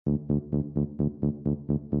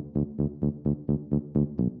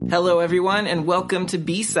Hello, everyone, and welcome to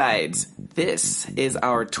B-Sides. This is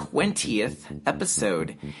our 20th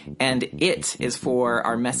episode, and it is for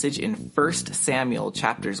our message in 1 Samuel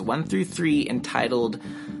chapters 1 through 3 entitled,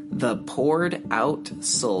 The Poured Out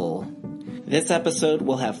Soul. This episode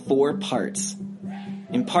will have 4 parts.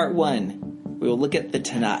 In part 1, we will look at the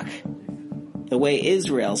Tanakh, the way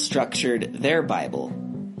Israel structured their Bible.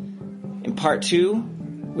 In part 2,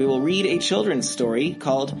 we will read a children's story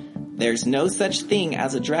called There's No Such Thing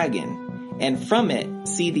as a Dragon, and from it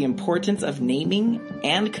see the importance of naming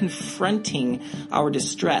and confronting our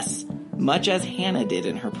distress, much as Hannah did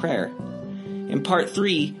in her prayer. In part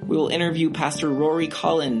 3, we will interview Pastor Rory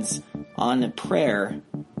Collins on prayer,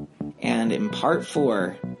 and in part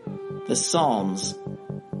 4, the Psalms,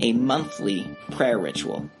 a monthly prayer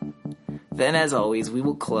ritual. Then, as always, we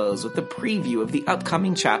will close with a preview of the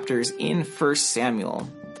upcoming chapters in 1 Samuel.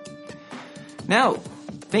 Now,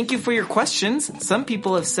 thank you for your questions. Some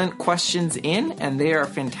people have sent questions in, and they are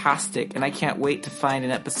fantastic, and I can't wait to find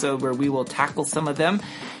an episode where we will tackle some of them.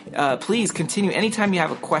 Please continue. Anytime you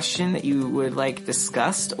have a question that you would like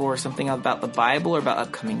discussed, or something about the Bible, or about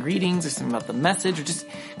upcoming readings, or something about the message, or just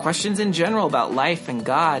questions in general about life and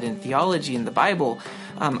God and theology and the Bible,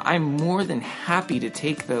 I'm more than happy to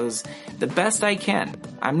take those the best I can.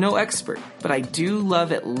 I'm no expert, but I do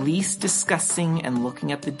love at least discussing and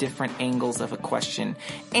looking at the different angles of a question.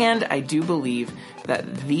 And I do believe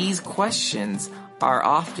that these questions are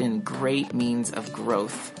often great means of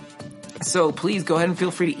growth. So please go ahead and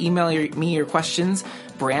feel free to email me your questions,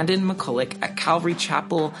 Brandon McCulloch at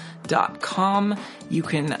calvarychapel.com. You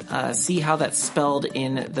can see how that's spelled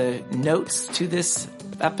in the notes to this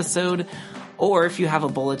episode. Or if you have a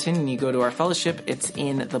bulletin and you go to our fellowship, it's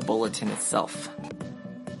in the bulletin itself.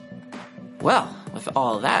 Well, with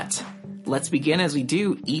all that, let's begin as we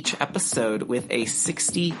do each episode with a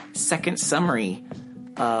 60-second summary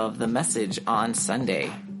of the message on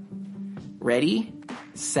Sunday. Ready,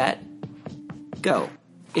 set, go.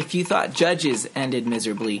 If you thought Judges ended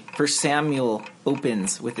miserably, 1 Samuel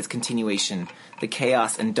opens with its continuation. The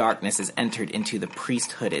chaos and darkness is entered into the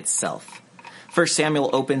priesthood itself. 1 Samuel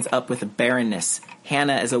opens up with barrenness.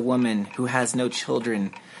 Hannah is a woman who has no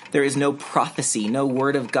children. There is no prophecy, no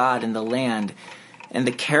word of God in the land. And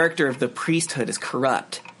the character of the priesthood is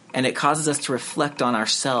corrupt. And it causes us to reflect on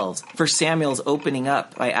ourselves. 1 Samuel is opening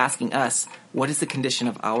up by asking us, what is the condition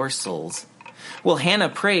of our souls? Well, Hannah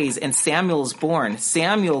prays and Samuel is born.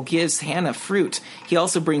 Samuel gives Hannah fruit. He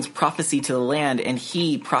also brings prophecy to the land, and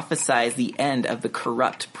he prophesies the end of the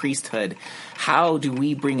corrupt priesthood. How do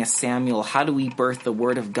we bring a Samuel? How do we birth the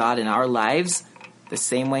word of God in our lives? The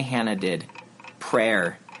same way Hannah did.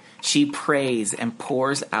 Prayer. She prays and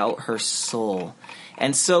pours out her soul.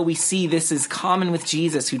 And so we see this is common with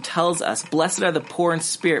Jesus, who tells us, blessed are the poor in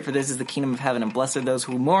spirit, for this is the kingdom of heaven, and blessed are those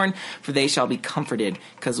who mourn, for they shall be comforted.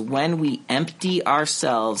 Because when we empty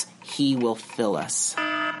ourselves, he will fill us.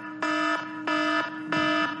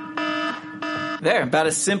 There, about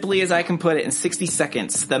as simply as I can put it in 60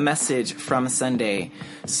 seconds, the message from Sunday.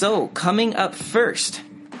 So, coming up first,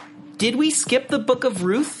 did we skip the book of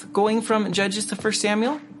Ruth going from Judges to 1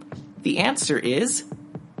 Samuel? The answer is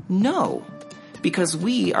no. Because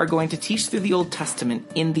we are going to teach through the Old Testament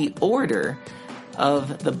in the order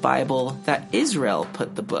of the Bible that Israel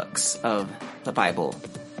put the books of the Bible.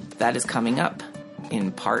 That is coming up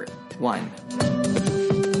in part 1.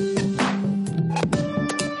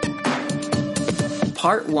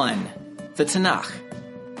 Part 1, the Tanakh,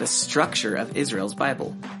 the structure of Israel's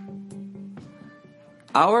Bible.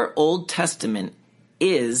 Our Old Testament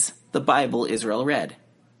is the Bible Israel read.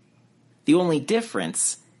 The only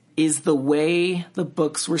difference is the way the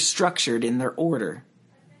books were structured in their order.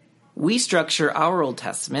 We structure our Old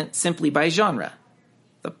Testament simply by genre.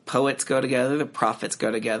 The poets go together, the prophets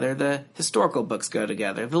go together, the historical books go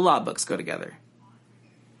together, the law books go together.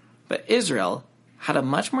 But Israel had a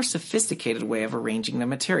much more sophisticated way of arranging the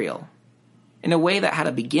material, in a way that had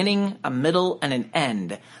a beginning, a middle, and an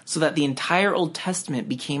end, so that the entire Old Testament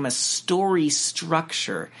became a story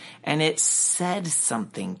structure, and it said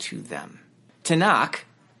something to them. Tanakh,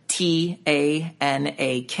 T-A-N-A-K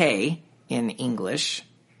in English,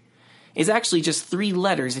 is actually just 3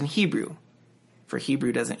 letters in Hebrew. For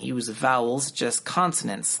Hebrew doesn't use vowels, just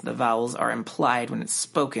consonants. The vowels are implied when it's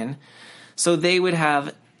spoken. So they would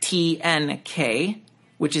have T-N-K,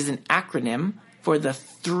 which is an acronym for the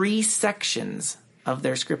 3 sections of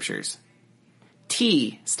their scriptures.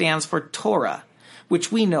 T stands for Torah,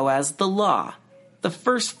 which we know as the law, the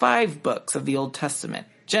first 5 books of the Old Testament.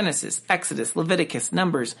 Genesis, Exodus, Leviticus,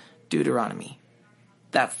 Numbers, Deuteronomy.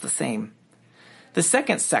 That's the same. The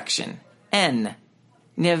second section, N,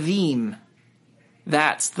 Nevi'im,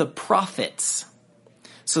 that's the prophets.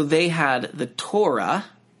 So they had the Torah,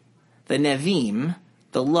 the Nevi'im,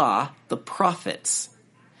 the law, the prophets.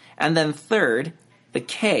 And then third, the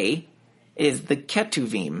K, is the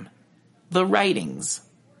Ketuvim, the writings.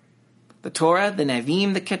 The Torah, the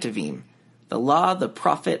Nevi'im, the Ketuvim, the law, the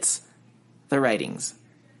prophets, the writings.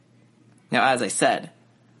 Now, as I said,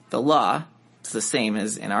 the law is the same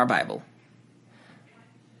as in our Bible.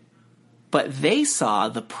 But they saw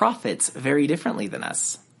the prophets very differently than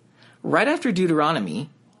us. Right after Deuteronomy,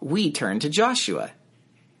 we turned to Joshua.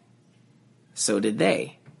 So did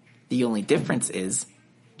they. The only difference is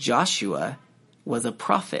Joshua was a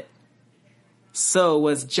prophet. So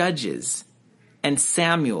was Judges and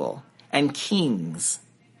Samuel and Kings.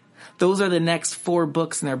 Those are the next 4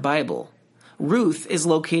 books in their Bible. Ruth is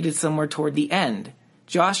located somewhere toward the end.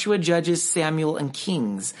 Joshua, Judges, Samuel, and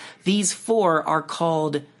Kings. These 4 are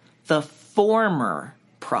called the former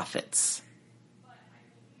prophets.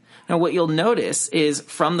 Now what you'll notice is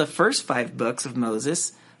from the first 5 books of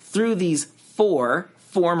Moses through these 4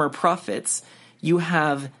 former prophets, you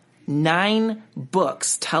have 9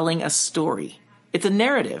 books telling a story. It's a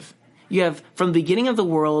narrative. You have from the beginning of the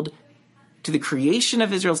world to the creation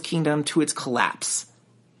of Israel's kingdom to its collapse.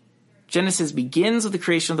 Genesis begins with the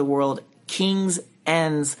creation of the world. Kings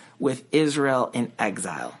ends with Israel in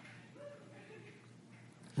exile.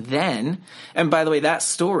 Then, and by the way, that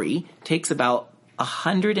story takes about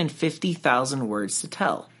 150,000 words to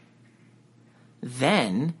tell.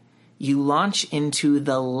 Then you launch into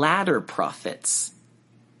the latter prophets.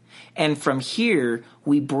 And from here,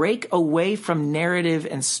 we break away from narrative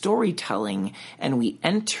and storytelling and we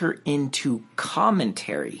enter into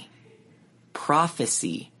commentary,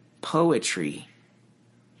 prophecy, poetry.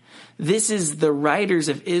 This is the writers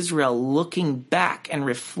of Israel looking back and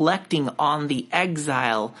reflecting on the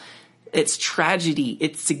exile, its tragedy,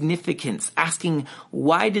 its significance, asking,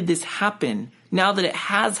 why did this happen? Now that it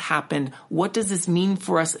has happened, what does this mean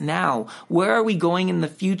for us now? Where are we going in the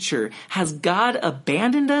future? Has God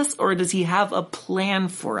abandoned us, or does he have a plan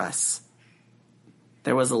for us?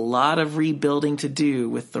 There was a lot of rebuilding to do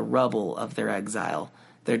with the rubble of their exile,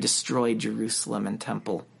 their destroyed Jerusalem and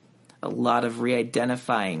temple. A lot of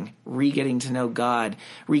re-identifying, re-getting to know God,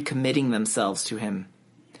 recommitting themselves to him.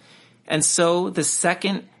 And so the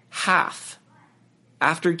second half,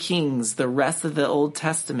 after Kings, the rest of the Old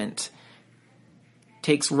Testament,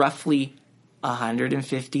 takes roughly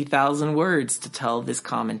 150,000 words to tell this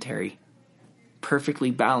commentary. Perfectly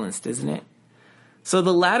balanced, isn't it? So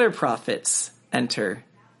the latter prophets enter.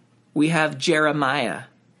 We have Jeremiah,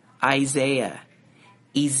 Isaiah,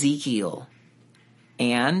 Ezekiel,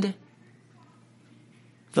 and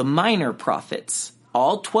the minor prophets,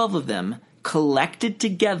 all 12 of them, collected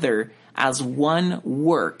together as one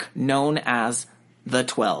work known as the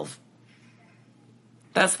 12.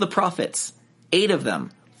 That's the prophets. 8 of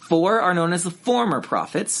them. 4 are known as the former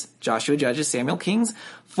prophets, Joshua, Judges, Samuel, Kings.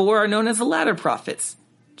 4 are known as the latter prophets,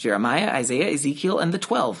 Jeremiah, Isaiah, Ezekiel, and the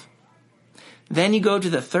 12. Then you go to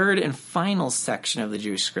the third and final section of the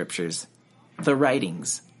Jewish scriptures, the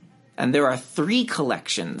writings. And there are 3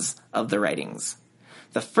 collections of the writings.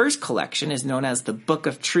 The first collection is known as the Book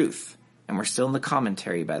of Truth, and we're still in the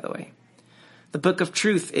commentary, by the way. The Book of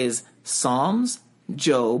Truth is Psalms,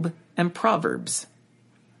 Job, and Proverbs.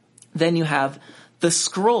 Then you have the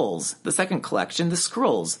Scrolls, the second collection, the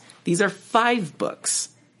Scrolls. These are 5 books.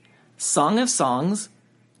 Song of Songs,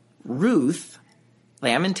 Ruth,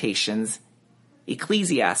 Lamentations,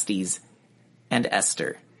 Ecclesiastes, and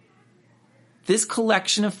Esther. This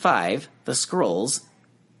collection of 5, the Scrolls,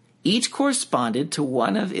 each corresponded to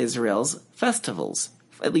one of Israel's festivals,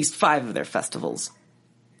 at least 5 of their festivals.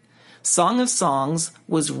 Song of Songs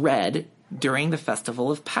was read during the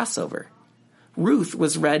festival of Passover. Ruth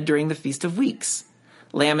was read during the Feast of Weeks.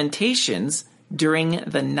 Lamentations during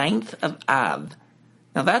the 9th of Av.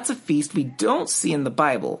 Now that's a feast we don't see in the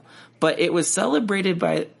Bible, but it was celebrated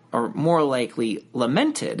by, or more likely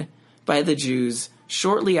lamented, by the Jews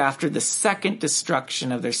shortly after the second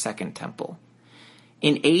destruction of their second temple.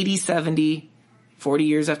 In AD 70, 40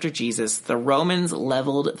 years after Jesus, the Romans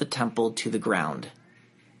leveled the temple to the ground.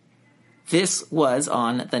 This was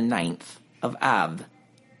on the 9th of Av,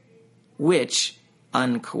 which,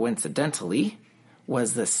 uncoincidentally,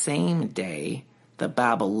 was the same day the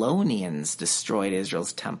Babylonians destroyed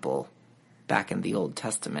Israel's temple back in the Old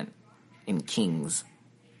Testament, in Kings.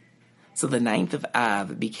 So the 9th of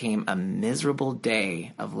Av became a miserable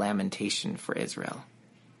day of lamentation for Israel.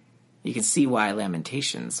 You can see why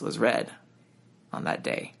Lamentations was read on that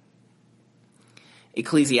day.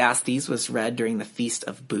 Ecclesiastes was read during the Feast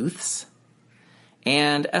of Booths.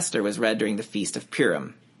 and Esther was read during the Feast of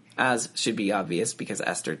Purim, as should be obvious because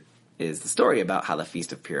Esther is the story about how the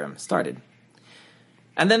Feast of Purim started.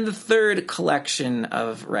 And then the third collection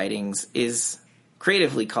of writings is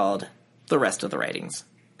creatively called the rest of the writings.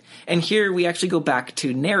 And here we actually go back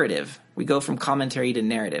to narrative. We go from commentary to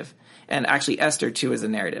narrative. And actually Esther too is a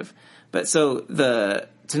narrative. But so the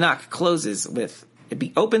Tanakh closes with,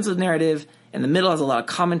 opens with narrative, in the middle has a lot of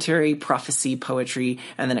commentary, prophecy, poetry,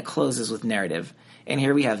 and then it closes with narrative. And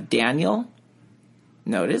here we have Daniel,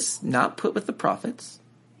 notice, not put with the prophets.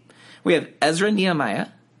 We have Ezra, Nehemiah.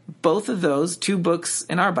 Both of those, 2 books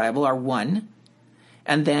in our Bible, are one.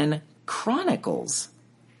 And then Chronicles.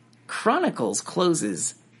 Chronicles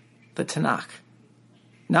closes the Tanakh.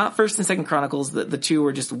 Not 1st and 2nd Chronicles, the 2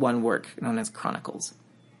 were just one work, known as Chronicles.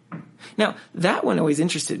 Now, that one always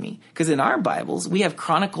interested me, because in our Bibles, we have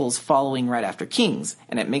Chronicles following right after Kings,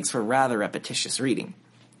 and it makes for rather repetitious reading.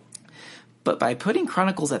 But by putting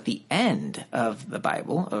Chronicles at the end of the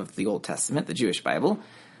Bible, of the Old Testament, the Jewish Bible,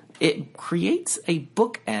 it creates a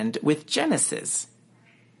bookend with Genesis.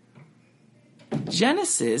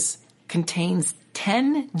 Genesis contains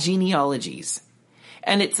 10 genealogies,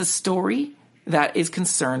 and it's a story that is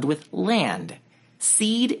concerned with land,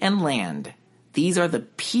 seed and land. These are the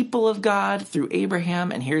people of God through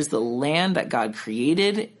Abraham, and here's the land that God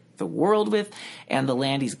created the world with, and the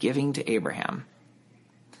land he's giving to Abraham.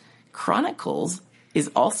 Chronicles is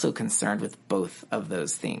also concerned with both of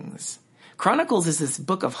those things. Chronicles is this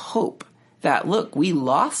book of hope that, look, we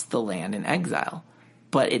lost the land in exile,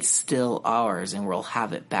 but it's still ours and we'll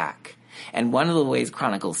have it back. And one of the ways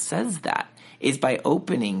Chronicles says that is by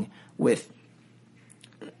opening with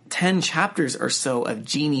 10 chapters or so of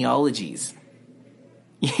genealogies.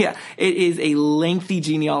 Yeah, it is a lengthy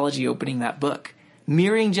genealogy opening that book,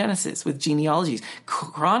 mirroring Genesis with genealogies.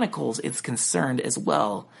 Chronicles is concerned as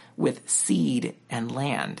well with seed and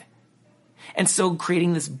land. And so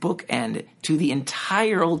creating this bookend to the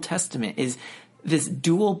entire Old Testament is this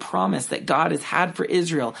dual promise that God has had for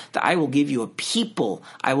Israel, that I will give you a people,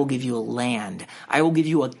 I will give you a land, I will give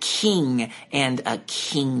you a king and a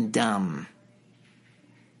kingdom.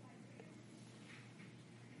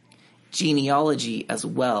 Genealogy as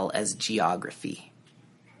well as geography.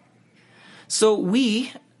 So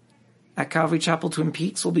we, at Calvary Chapel Twin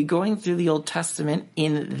Peaks, will be going through the Old Testament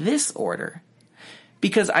in this order,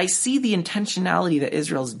 because I see the intentionality that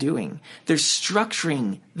Israel's doing. They're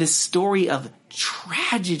structuring this story of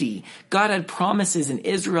tragedy. God had promises and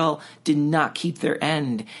Israel did not keep their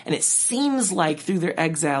end. And it seems like through their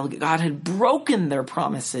exile, God had broken their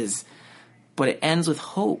promises. But it ends with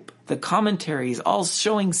hope. The commentaries all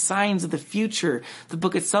showing signs of the future. The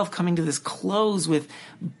book itself coming to this close with,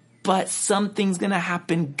 but something's going to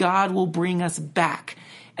happen. God will bring us back.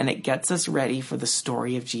 And it gets us ready for the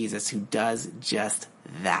story of Jesus, who does just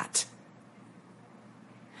that.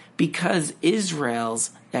 Because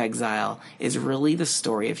Israel's exile is really the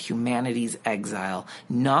story of humanity's exile,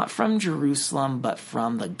 not from Jerusalem, but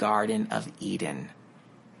from the Garden of Eden.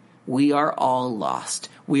 We are all lost.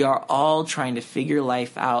 We are all trying to figure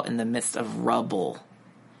life out in the midst of rubble.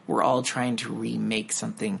 We're all trying to remake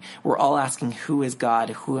something. We're all asking, who is God?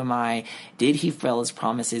 Who am I? Did he fulfill his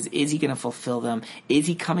promises? Is he going to fulfill them? Is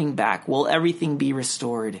he coming back? Will everything be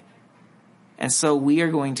restored? And so we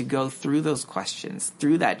are going to go through those questions,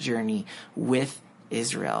 through that journey with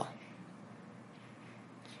Israel.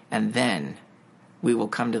 And then we will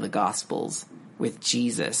come to the Gospels with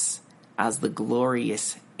Jesus as the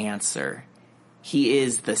glorious answer. He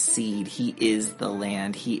is the seed. He is the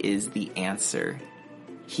land. He is the answer.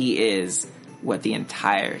 He is what the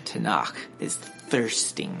entire Tanakh is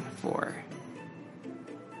thirsting for.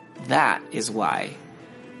 That is why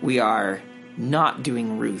we are not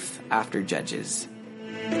doing Ruth after Judges.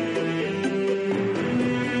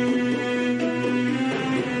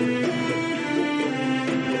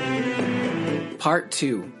 Part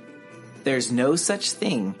 2. There's no such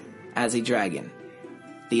thing as a dragon.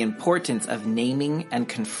 The importance of naming and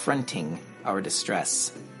confronting our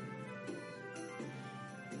distress.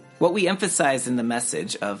 What we emphasize in the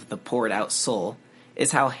message of the poured out soul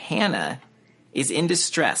is how Hannah is in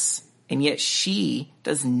distress, and yet she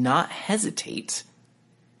does not hesitate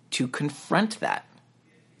to confront that.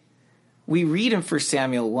 We read in 1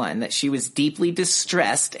 Samuel 1 that she was deeply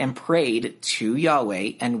distressed and prayed to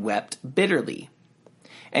Yahweh and wept bitterly.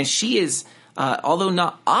 And she is, although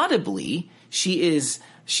not audibly, she is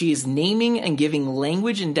naming and giving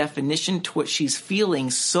language and definition to what she's feeling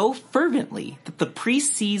so fervently that the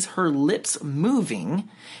priest sees her lips moving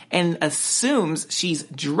and assumes she's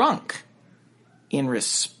drunk. In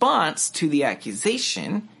response to the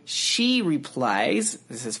accusation, She replies,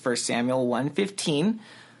 this is 1 Samuel 1:15,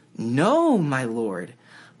 "No, my lord,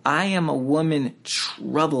 I am a woman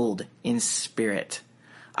troubled in spirit.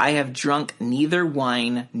 I have drunk neither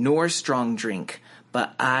wine nor strong drink,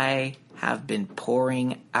 but I have been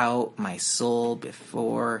pouring out my soul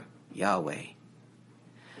before Yahweh.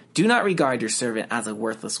 Do not regard your servant as a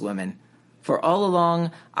worthless woman, for all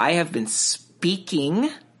along I have been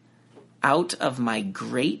speaking out of my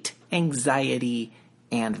great anxiety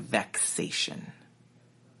and vexation."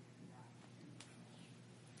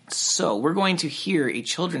 So we're going to hear a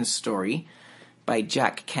children's story by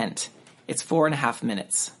Jack Kent. It's 4.5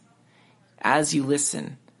 minutes. As you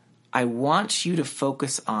listen, I want you to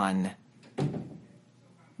focus on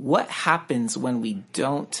what happens when we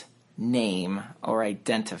don't name or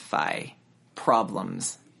identify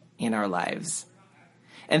problems in our lives.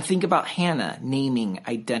 And think about Hannah naming,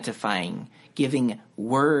 identifying, giving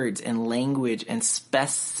words and language and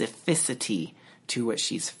specificity to what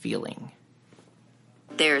she's feeling.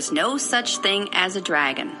 There's No Such Thing as a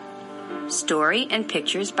Dragon. Story and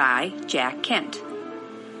pictures by Jack Kent.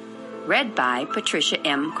 Read by Patricia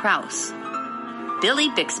M. Krause. Billy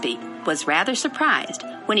Bixby was rather surprised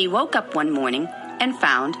when he woke up one morning and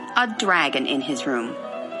found a dragon in his room.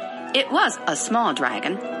 It was a small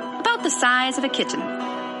dragon, about the size of a kitten.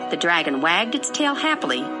 The dragon wagged its tail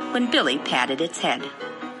happily when Billy patted its head.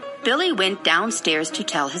 Billy went downstairs to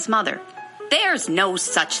tell his mother. "There's no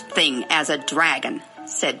such thing as a dragon,"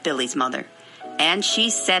 said Billy's mother, and she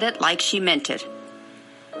said it like she meant it.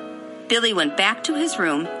 Billy went back to his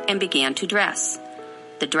room and began to dress.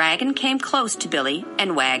 The dragon came close to Billy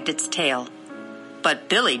and wagged its tail. But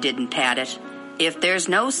Billy didn't pat it. If there's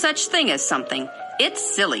no such thing as something,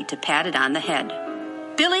 it's silly to pat it on the head.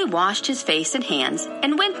 Billy washed his face and hands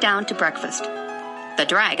and went down to breakfast. The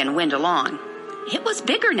dragon went along. It was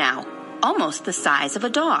bigger now, almost the size of a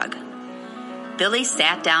dog. Billy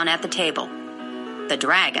sat down at the table. The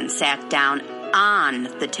dragon sat down on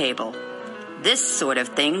the table. This sort of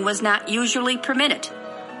thing was not usually permitted,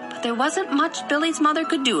 but there wasn't much Billy's mother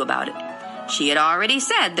could do about it. She had already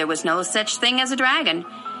said there was no such thing as a dragon,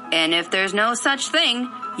 and if there's no such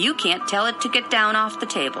thing, you can't tell it to get down off the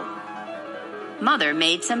table. Mother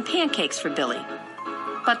made some pancakes for Billy,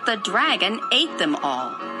 but the dragon ate them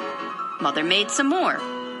all. Mother made some more,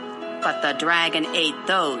 but the dragon ate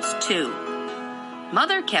those too.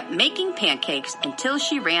 Mother kept making pancakes until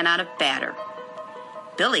she ran out of batter.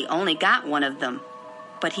 Billy only got one of them,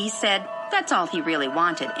 but he said that's all he really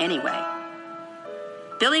wanted anyway.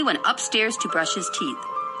 Billy went upstairs to brush his teeth.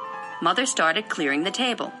 Mother started clearing the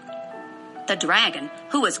table. The dragon,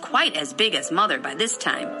 who was quite as big as Mother by this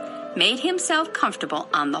time, made himself comfortable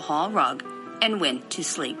on the hall rug and went to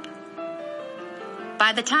sleep.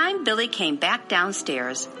 By the time Billy came back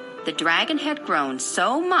downstairs, the dragon had grown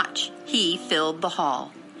so much he filled the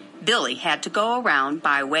hall. Billy had to go around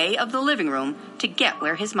by way of the living room to get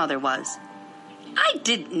where his mother was. "I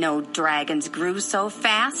didn't know dragons grew so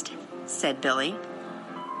fast," said Billy.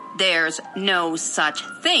 "There's no such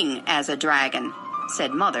thing as a dragon,"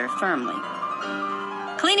 said Mother firmly.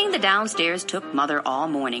 Cleaning the downstairs took Mother all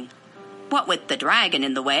morning. What with the dragon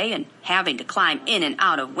in the way and having to climb in and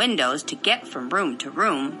out of windows to get from room to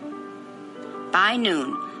room. By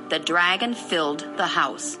noon, the dragon filled the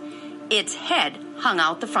house. Its head hung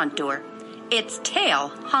out the front door. Its tail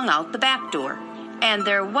hung out the back door. And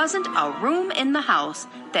there wasn't a room in the house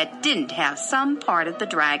that didn't have some part of the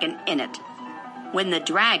dragon in it. When the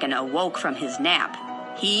dragon awoke from his nap,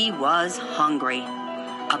 he was hungry.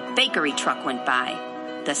 A bakery truck went by.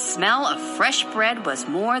 The smell of fresh bread was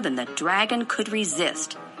more than the dragon could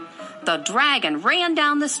resist. The dragon ran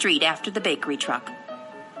down the street after the bakery truck.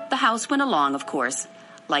 The house went along, of course,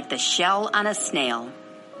 like the shell on a snail.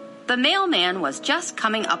 The mailman was just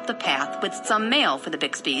coming up the path with some mail for the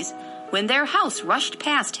Bixbys when their house rushed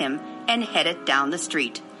past him and headed down the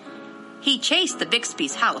street. He chased the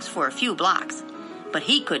Bixby's house for a few blocks, but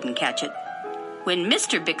he couldn't catch it. When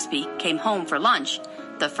Mr. Bixby came home for lunch,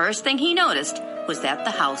 the first thing he noticed was that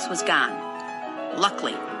the house was gone.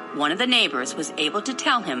 Luckily, one of the neighbors was able to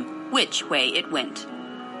tell him which way it went.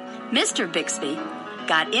 Mr. Bixby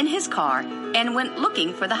got in his car and went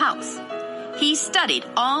looking for the house. He studied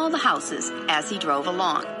all the houses as he drove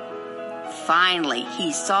along. Finally,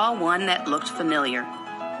 he saw one that looked familiar.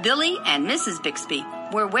 Billy and Mrs. Bixby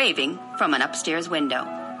were waving from an upstairs window.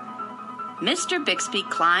 Mr. Bixby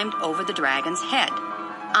climbed over the dragon's head,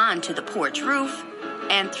 onto the porch roof,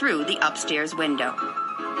 and through the upstairs window.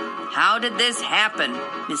 "How did this happen?"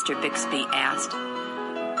 Mr. Bixby asked.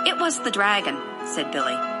 "It was the dragon," said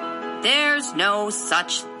Billy. "There's no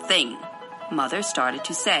such thing," Mother started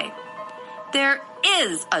to say. There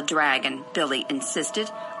is a dragon, Billy insisted.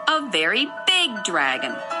 A very big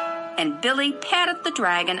dragon. And Billy patted the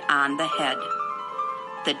dragon on the head.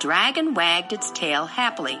 The dragon wagged its tail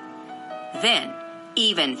happily. Then,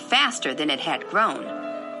 even faster than it had grown,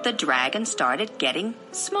 the dragon started getting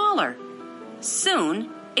smaller. Soon,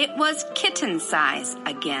 it was kitten size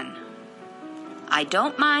again. I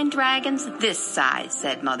don't mind dragons this size,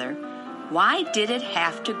 said Mother. Why did it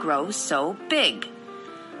have to grow so big?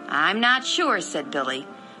 I'm not sure, said Billy,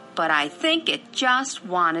 but I think it just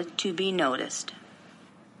wanted to be noticed.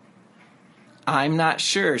 I'm not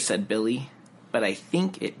sure, said Billy, but I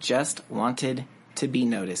think it just wanted to be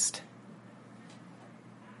noticed.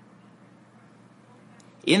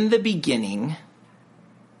 In the beginning,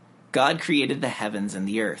 God created the heavens and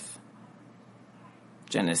the earth.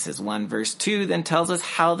 Genesis 1 verse 2 then tells us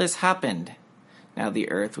how this happened. Now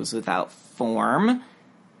the earth was without form,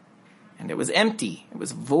 and it was empty. It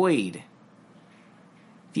was void.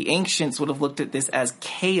 The ancients would have looked at this as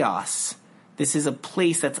chaos. This is a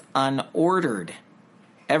place that's unordered.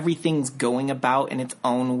 Everything's going about in its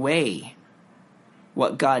own way.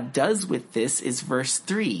 What God does with this is verse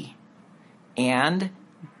 3. And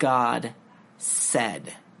God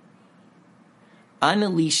said.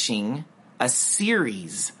 Unleashing a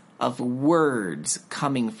series of words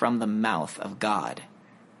coming from the mouth of God.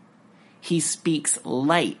 He speaks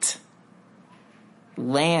light,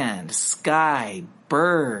 land, sky,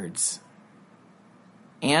 birds,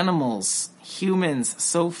 animals, humans,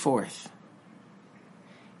 so forth.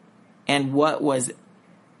 And what was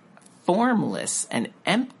formless and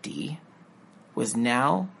empty was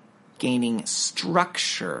now gaining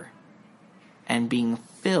structure and being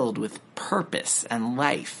filled with purpose and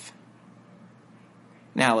life.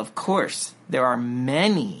 Now, of course, there are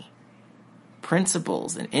many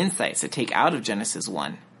principles and insights to take out of Genesis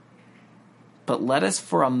 1. But let us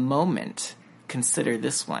for a moment consider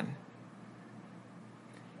this one.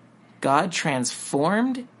 God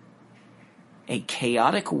transformed a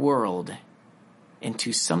chaotic world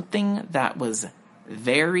into something that was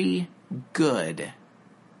very good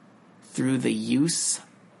through the use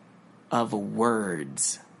of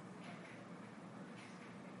words.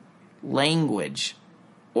 Language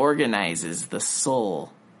organizes the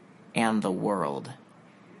soul and the world.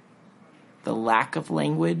 The lack of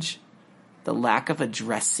language, the lack of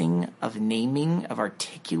addressing, of naming, of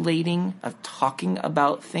articulating, of talking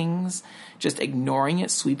about things, just ignoring it,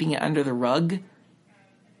 sweeping it under the rug,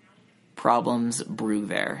 problems brew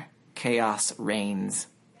there. Chaos reigns.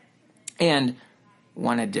 And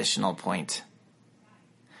one additional point.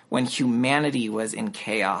 When humanity was in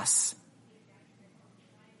chaos,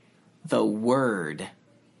 the Word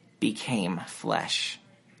became flesh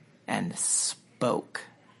and spoke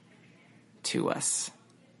to us.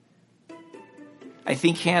 I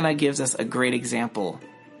think Hannah gives us a great example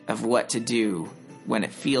of what to do when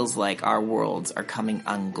it feels like our worlds are coming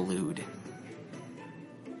unglued.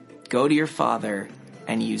 Go to your Father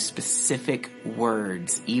and use specific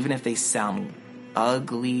words, even if they sound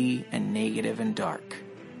ugly and negative and dark.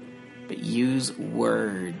 But use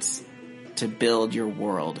words to build your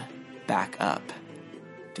world back up,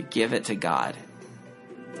 to give it to God.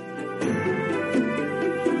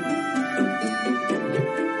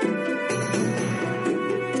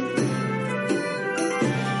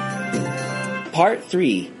 Part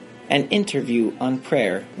 3, an interview on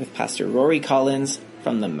prayer with Pastor Rory Collins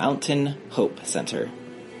from the Mountain Hope Center.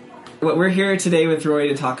 What we're here today with Rory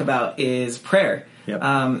to talk about is prayer.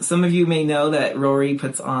 Yep. Some of you may know that Rory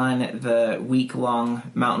puts on the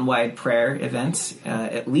week-long mountain-wide prayer event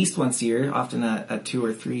at least once a year, often a 2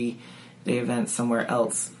 or 3 day event somewhere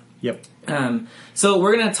else. Yep. So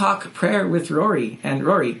we're going to talk prayer with Rory. And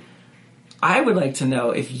Rory, I would like to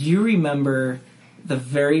know if you remember the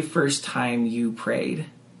very first time you prayed.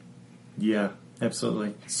 Yeah,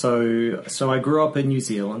 absolutely. So I grew up in New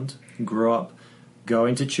Zealand, grew up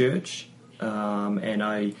going to church, and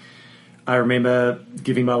I remember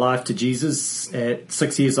giving my life to Jesus at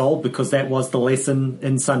 6 years old because that was the lesson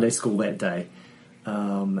in Sunday school that day.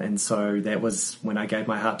 And so that was when I gave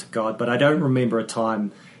my heart to God. But I don't remember a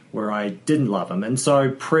time where I didn't love Him. And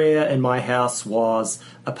so prayer in my house was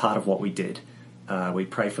a part of what we did.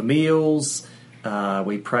 We'd pray for meals,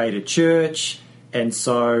 we prayed at church. And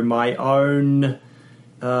so my own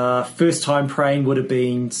first time praying would have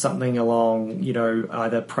been something along,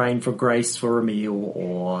 either praying for grace for a meal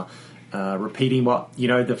or repeating what,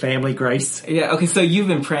 the family grace. Yeah, okay, so you've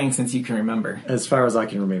been praying since you can remember. As far as I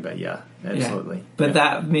can remember, yeah, absolutely. Yeah. But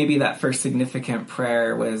that first significant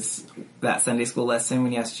prayer was that Sunday school lesson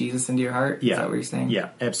when you asked Jesus into your heart? Yeah. Is that what you're saying? Yeah,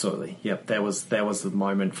 absolutely. Yep, that was the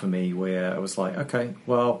moment for me where I was like, okay,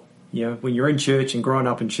 well, You know, when you're in church and growing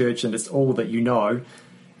up in church and it's all that you know,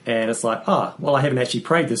 and it's like, well, I haven't actually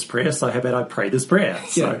prayed this prayer, so how about I pray this prayer?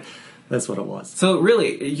 So that's what it was. So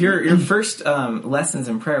really, your first lessons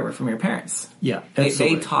in prayer were from your parents. Yeah,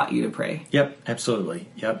 They taught you to pray. Yep, absolutely.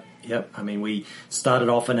 Yep. I mean, we started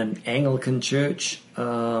off in an Anglican church,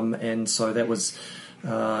 and so that was,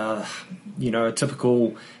 a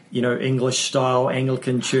typical, English style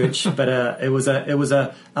Anglican church, but it was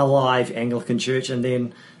a live Anglican church, and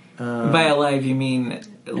then. By alive, you mean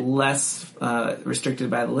less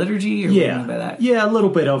restricted by the liturgy, or what do you mean by that? Yeah, a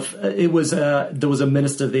little bit of it was. There was a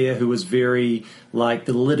minister there who was very like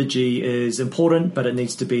the liturgy is important, but it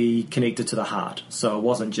needs to be connected to the heart. So it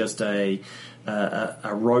wasn't just a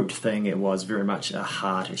rote thing; it was very much a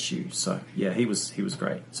heart issue. So yeah, he was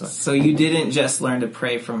great. So you didn't just learn to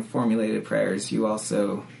pray from formulated prayers; you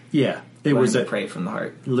also learned to pray from the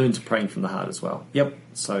heart. Learned to pray from the heart as well. Yep.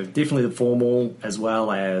 So definitely the formal as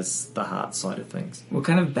well as the heart side of things. What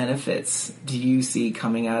kind of benefits do you see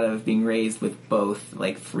coming out of being raised with both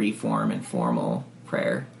like free form and formal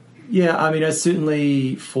prayer? Yeah, I mean,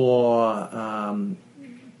 certainly for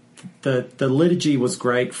the liturgy was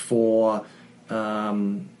great for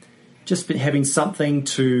just having something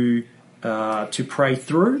to pray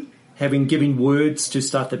through. Giving words to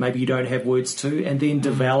stuff that maybe you don't have words to, and then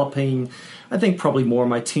developing, I think probably more in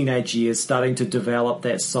my teenage years, starting to develop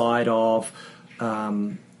that side of,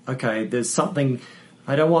 there's something,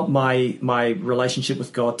 I don't want my relationship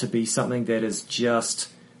with God to be something that is just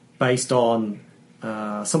based on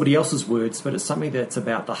somebody else's words, but it's something that's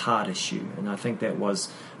about the heart issue. And I think that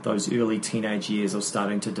was those early teenage years of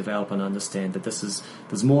starting to develop and understand that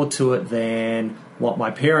there's more to it than what my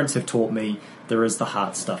parents have taught me. There is the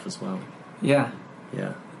heart stuff as well. Yeah.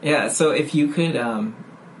 So if you could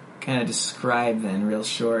kind of describe then, real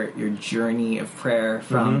short, your journey of prayer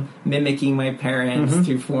from mimicking my parents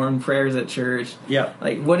to formed prayers at church. Yeah.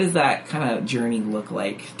 Like, what does that kind of journey look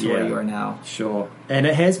like to where you are now? Sure. And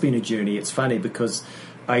it has been a journey. It's funny because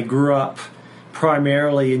I grew up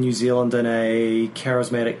primarily in New Zealand in a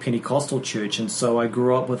charismatic Pentecostal church, and so I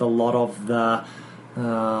grew up with a lot of the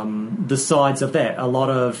sides of that. A lot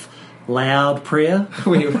of loud prayer.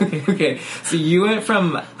 Okay. So you went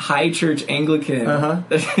from high church Anglican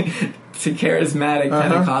to charismatic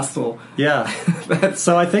Pentecostal. Yeah.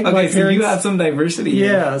 So I think my parents... so you have some diversity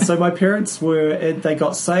here. So my parents they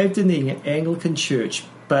got saved in the Anglican church,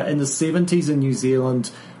 but in the 70s in New Zealand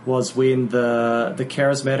was when the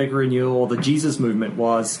charismatic renewal or the Jesus movement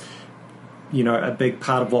was, a big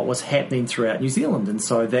part of what was happening throughout New Zealand. And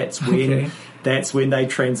so that's when they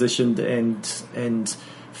transitioned and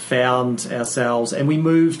found ourselves, and we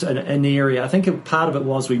moved an area. I think part of it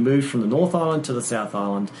was we moved from the North Island to the South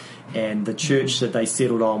Island, and the church that they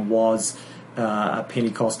settled on was a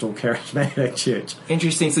Pentecostal charismatic church.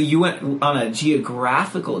 Interesting. So you went on a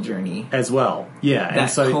geographical journey as well. Yeah. That and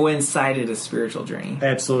so, coincided a spiritual journey.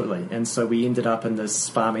 Absolutely. And so we ended up in this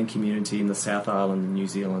farming community in the South Island in New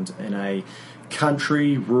Zealand in a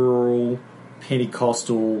country, rural,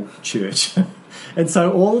 Pentecostal church. And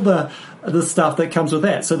so all the stuff that comes with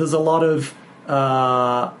that. So there's a lot of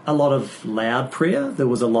loud prayer. There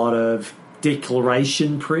was a lot of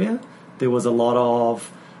declaration prayer. There was a lot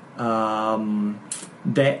of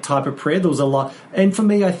that type of prayer. There was a lot. And for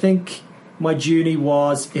me, I think my journey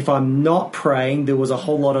was, if I'm not praying, there was a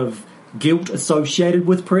whole lot of guilt associated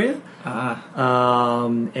with prayer.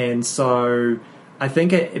 And so I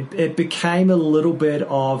think it became a little bit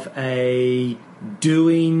of a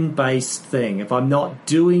doing-based thing. If I'm not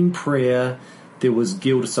doing prayer, there was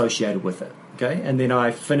guilt associated with it. Okay, and then I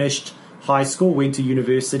finished high school, went to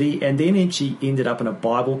university, and then actually ended up in a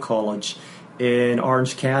Bible college in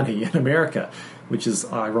Orange County in America, which is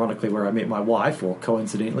ironically where I met my wife, or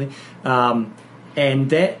coincidentally. And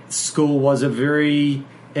that school was it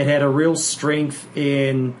had a real strength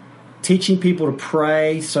in teaching people to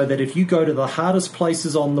pray, so that if you go to the hardest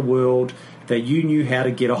places on the world, that you knew how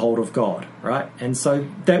to get a hold of God, right? And so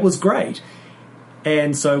that was great.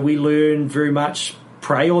 And so we learned very much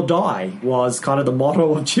pray or die was kind of the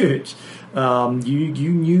motto of church.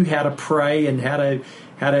 You knew how to pray and how to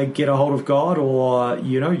get a hold of God, or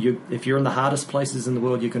if you're in the hardest places in the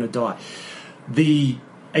world, you're going to die.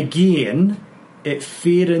 It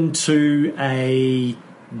fed into a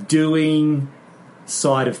doing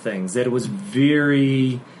side of things, that it was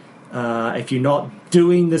very if you're not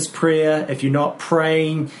doing this prayer, if you're not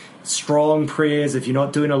praying strong prayers, if you're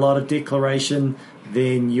not doing a lot of declaration,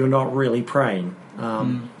 then you're not really praying.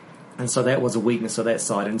 And so that was a weakness of that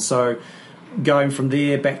side. And so going from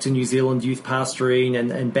there back to New Zealand, youth pastoring,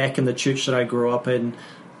 and back in the church that I grew up in,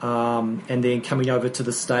 and then coming over to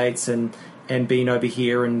the States and and being over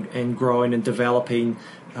here and growing and developing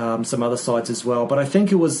some other sides as well. But I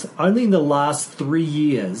think it was only in the last 3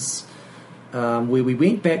 years where we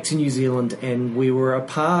went back to New Zealand and we were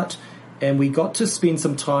apart and we got to spend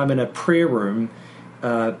some time in a prayer room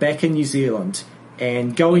back in New Zealand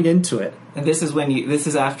and going into it. And this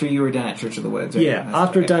is after you were done at Church of the Woods, right? Yeah,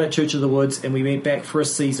 after done at Church of the Woods, and we went back for a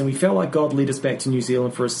season. We felt like God led us back to New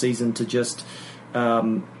Zealand for a season to just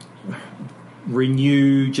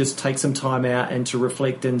renew, just take some time out and to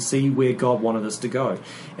reflect and see where God wanted us to go.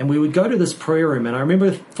 And we would go to this prayer room, and I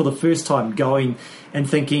remember for the first time going and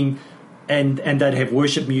thinking, and they'd have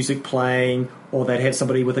worship music playing, or they'd have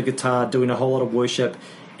somebody with a guitar doing a whole lot of worship.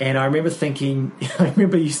 And I remember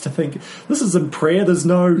used to think, this is in prayer, there's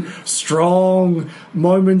no strong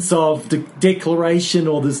moments of declaration,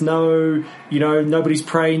 or there's no, nobody's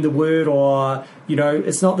praying the word, or,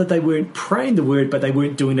 it's not that they weren't praying the word, but they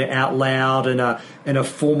weren't doing it out loud in a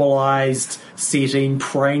formalized setting,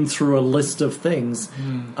 praying through a list of things.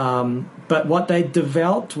 But what they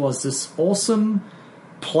developed was this awesome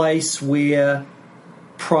place where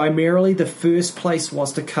primarily the first place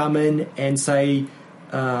was to come in and say,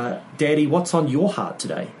 Daddy, what's on your heart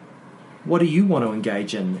today? What do you want to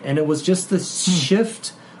engage in? And it was just this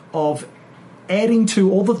shift of adding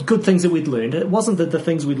to all the good things that we'd learned. It wasn't that the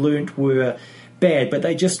things we'd learned were bad, but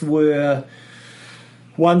they just were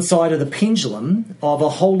one side of the pendulum of a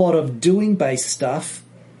whole lot of doing-based stuff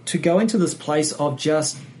to go into this place of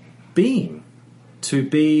just being.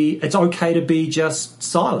 It's okay to be just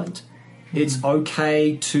silent. It's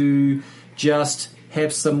okay to just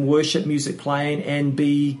have some worship music playing and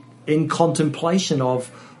be in contemplation of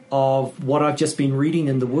what I've just been reading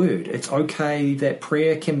in the Word. It's okay that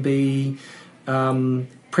prayer can be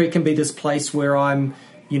this place where I'm,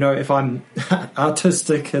 if I'm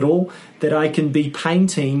artistic at all, that I can be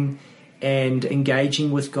painting and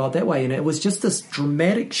engaging with God that way. And it was just this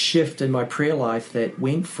dramatic shift in my prayer life that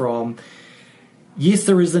went from, yes,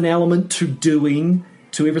 there is an element to doing,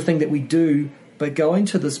 to everything that we do, but going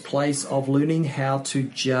to this place of learning how to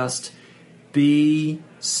just be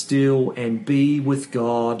still and be with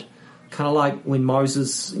God, kind of like when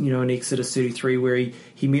Moses, in Exodus 33, where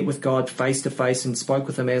he met with God face to face and spoke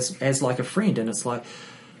with him as like a friend. And it's like,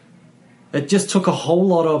 it just took a whole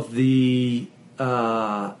lot of the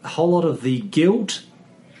guilt,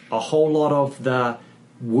 a whole lot of the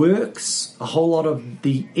works, a whole lot of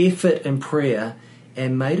the effort in prayer,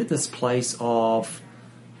 and made it this place of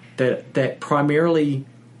that primarily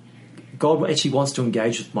God actually wants to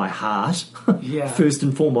engage with my heart, first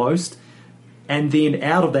and foremost. And then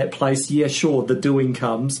out of that place, the doing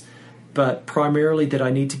comes. But primarily that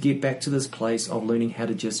I need to get back to this place of learning how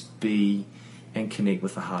to just be and connect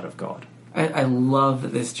with the heart of God. I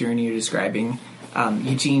love this journey you're describing.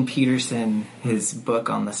 Eugene Peterson, his book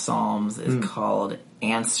on the Psalms is called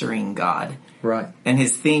Answering God. Right. And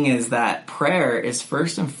his thing is that prayer is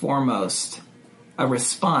first and foremost a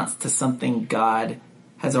response to something God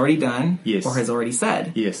has already done or has already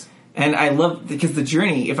said. Yes. And I love, because the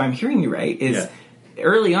journey, if I'm hearing you right, is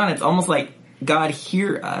early on, it's almost like God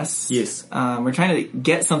hear us. Yes. We're trying to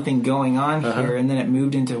get something going on here, and then it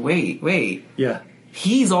moved into, wait. Yeah.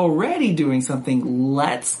 He's already doing something.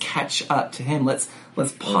 Let's catch up to him. Let's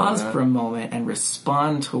pause for a moment and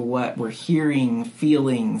respond to what we're hearing,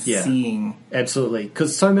 feeling, seeing. Absolutely.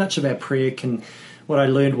 Because so much of our prayer what I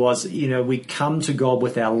learned was, we come to God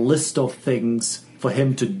with our list of things for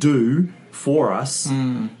him to do for us,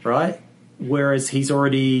 right? Whereas he's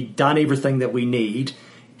already done everything that we need.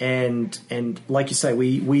 And like you say,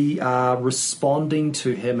 we are responding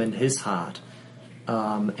to him in his heart.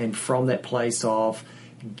 And from that place of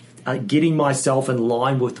getting myself in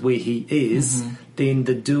line with where he is, then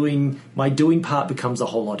my doing part becomes a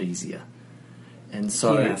whole lot easier. And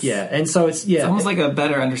so, and so it's almost like a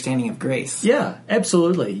better understanding of grace. Yeah,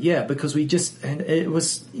 absolutely. Yeah, because and it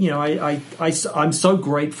was, I'm so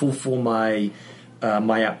grateful for my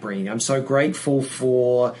upbringing. I'm so grateful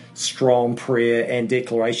for strong prayer and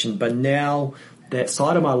declaration. But now that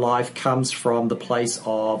side of my life comes from the place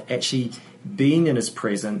of actually being in his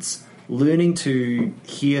presence, learning to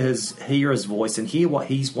hear his voice and hear what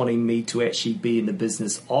he's wanting me to actually be in the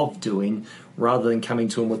business of doing, rather than coming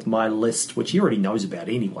to him with my list, which he already knows about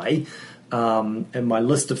anyway, and my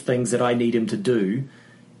list of things that I need him to do,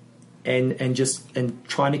 and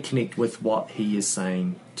trying to connect with what he is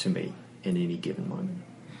saying to me in any given moment.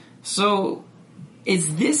 So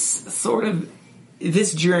is this sort of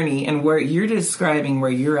this journey, and where you're describing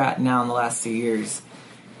where you're at now in the last 2 years,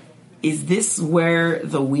 is this where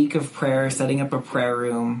the week of prayer, setting up a prayer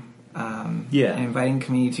room, and inviting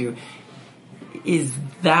community to, is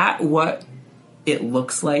that what it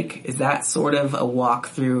looks like? Is that sort of a walk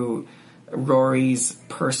through Rory's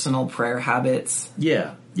personal prayer habits?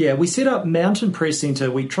 Yeah. We set up Mountain Prayer Centre.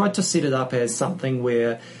 We tried to set it up as something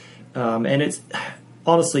where, and it's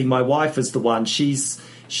honestly, my wife is the one. She's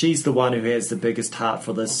the one who has the biggest heart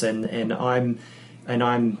for this, and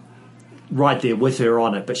I'm right there with her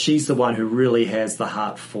on it. But she's the one who really has the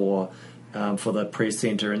heart for the prayer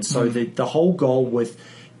centre, and so the whole goal with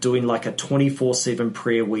doing like a 24/7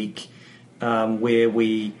 prayer week, where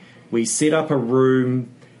we set up a room,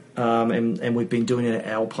 and we've been doing it at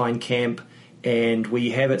Alpine Camp. And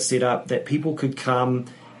we have it set up that people could come,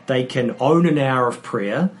 they can own an hour of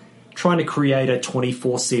prayer, trying to create a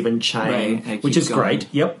 24/7 chain, Right, which is going. great.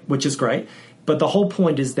 Yep, which is great. But the whole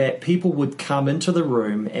point is that people would come into the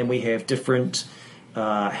room, and we have different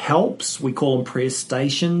helps. We call them prayer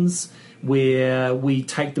stations, where we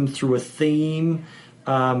take them through a theme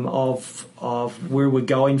of where we're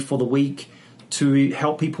going for the week to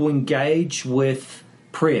help people engage with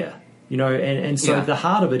prayer. And so the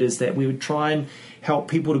heart of it is that we would try and help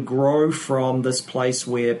people to grow from this place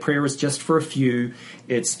where prayer is just for a few,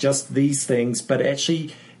 it's just these things, but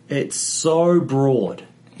actually it's so broad.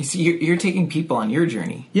 You see, you're taking people on your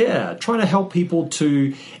journey. Yeah, trying to help people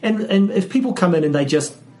to, and if people come in and they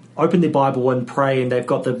just open their Bible and pray and they've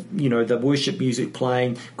got the worship music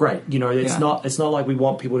playing, great. It's not like we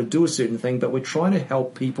want people to do a certain thing, but we're trying to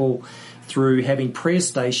help people through having prayer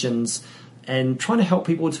stations and trying to help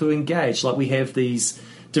people to engage. Like we have these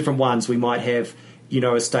different ones. We might have,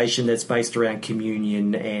 a station that's based around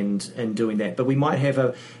communion and doing that. But we might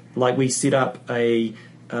have we set up in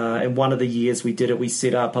one of the years we did it, we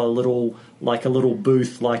set up a little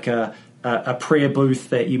booth, like a prayer booth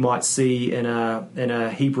that you might see in a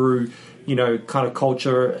Hebrew, kind of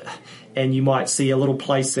culture. And you might see a little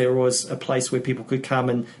place, there was a place where people could come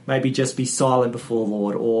and maybe just be silent before the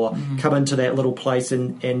Lord, or come into that little place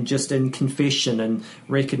and just in confession and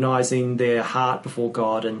recognizing their heart before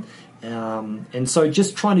God. And so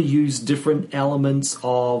just trying to use different elements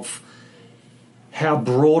of how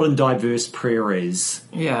broad and diverse prayer is.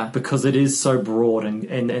 Yeah. Because it is so broad,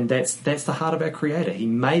 and that's the heart of our Creator. He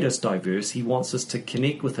made us diverse. He wants us to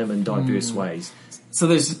connect with Him in diverse ways. So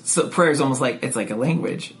prayer is almost like it's like a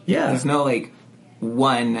language. Yeah. There's no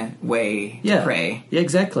one way to pray. Yeah,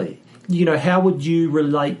 exactly. How would you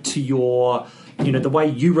relate to your, the way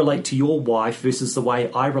you relate to your wife versus the way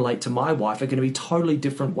I relate to my wife are going to be totally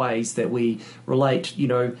different ways that we relate,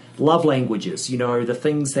 love languages, the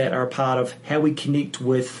things that are a part of how we connect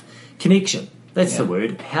with connection. That's the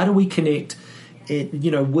word. How do we connect,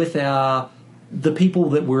 with the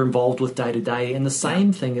people that we're involved with day to day? And the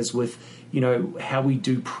same thing is with, how we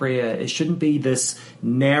do prayer. It shouldn't be this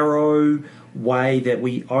narrow way that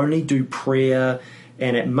we only do prayer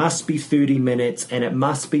and it must be 30 minutes and it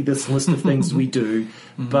must be this list of things we do.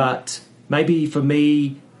 But maybe for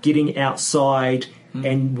me, getting outside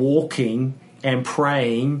and walking and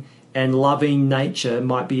praying and loving nature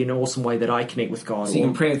might be an awesome way that I connect with God. So you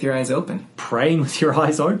can pray with your eyes open. Praying with your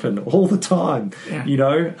eyes open all the time,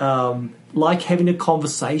 like having a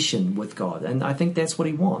conversation with God. And I think that's what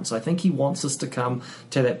He wants. I think He wants us to come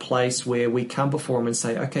to that place where we come before Him and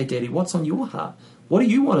say, okay, Daddy, what's on your heart? What do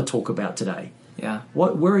you want to talk about today? Yeah.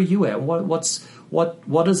 Where are you at? What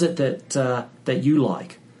is it that you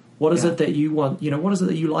like? What is it that you want? What is it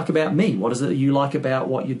that you like about me? What is it that you like about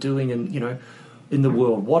what you're doing in the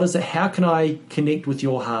world? What is it? How can I connect with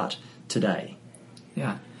your heart today?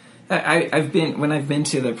 Yeah. I've been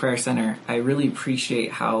to the prayer center, I really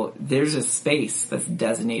appreciate how there's a space that's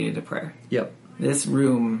designated to prayer. Yep. This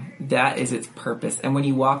room, that is its purpose. And when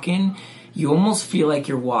you walk in, you almost feel like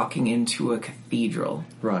you're walking into a cathedral.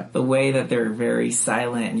 Right. The way that they're very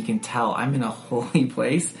silent and you can tell I'm in a holy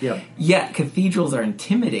place. Yep. Yet cathedrals are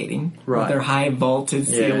intimidating. Right. With their high vaulted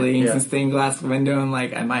ceilings and stained glass window and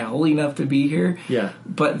am I holy enough to be here? Yeah.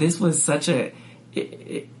 But this was such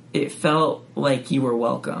it felt like you were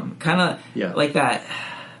welcome. Kind of like that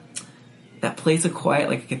place of quiet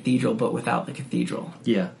like a cathedral, but without the cathedral.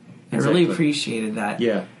 Yeah. I really appreciated that.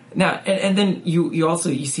 Yeah. Now, and then you also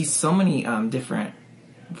see so many different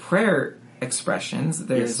prayer expressions.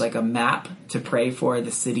 There's like a map to pray for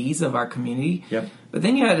the cities of our community. Yep. But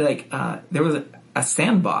then you had there was a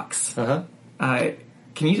sandbox.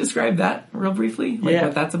 Can you describe that real briefly?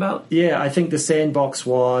 What that's about? Yeah, I think the sandbox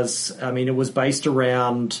was, it was based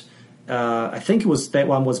around, that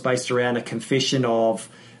one was based around a confession of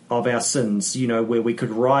our sins, where we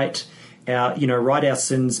could write write our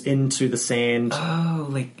sins into the sand. Oh,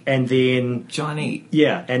 like and then John 8.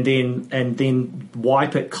 Yeah, and then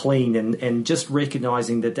wipe it clean, and just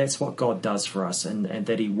recognizing that that's what God does for us, and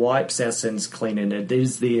that He wipes our sins clean, and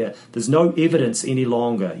there's no evidence any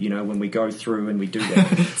longer, when we go through and we do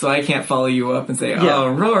that. So I can't follow you up and say, "Oh,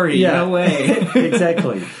 Rory, no way."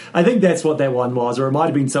 Exactly. I think that's what that one was, or it might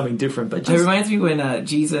have been something different. But it reminds me when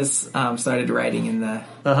Jesus started writing in the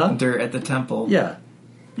dirt at the temple. Yeah.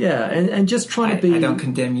 Yeah, and just trying to be... I don't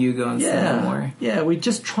condemn you, go and sin no more. Yeah, we're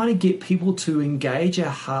just trying to get people to engage our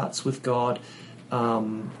hearts with God,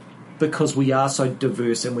 because we are so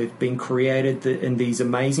diverse and we've been created in these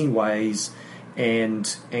amazing ways, and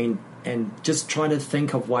just trying to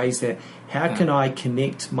think of ways that how can I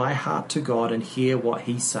connect my heart to God and hear what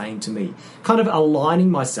He's saying to me? Kind of aligning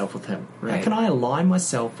myself with Him. Right. How can I align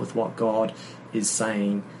myself with what God is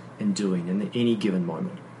saying and doing in any given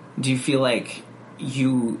moment? Do you feel like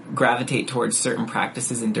you gravitate towards certain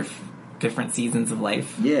practices in different seasons of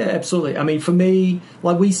life? Yeah, absolutely. I mean, for me,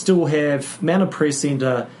 like, we still have Mountain Prayer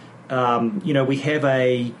Centre. We have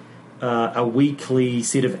a weekly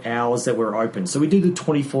set of hours that we're open. So we do the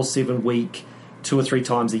 24/7 week, 2 or 3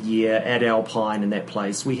 times a year at Alpine in that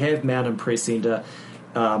place. We have Mountain Prayer Centre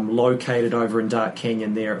located over in Dark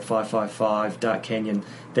Canyon there at 555 Dark Canyon,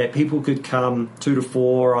 that people could come 2 to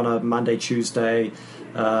 4 on a Monday, Tuesday,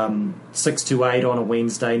 6 to 8 on a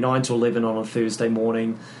Wednesday, 9 to 11 on a Thursday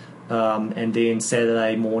morning, and then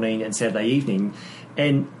Saturday morning and Saturday evening.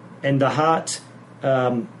 And the heart,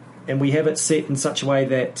 and we have it set in such a way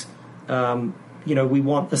that, we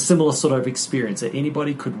want a similar sort of experience, that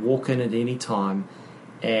anybody could walk in at any time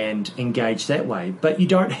and engage that way. But you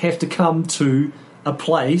don't have to come to a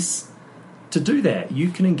place to do that. You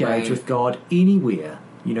can engage with God anywhere.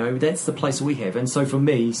 That's the place we have. And so for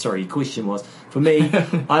me, sorry, your question was, for me,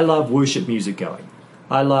 I love worship music going.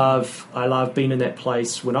 I love being in that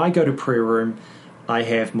place. When I go to prayer room, I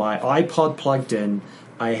have my iPod plugged in.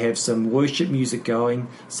 I have some worship music going.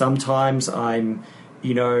 Sometimes I'm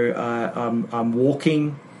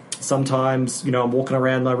walking. Sometimes, I'm walking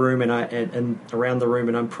around my room and around the room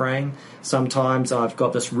and I'm praying. Sometimes I've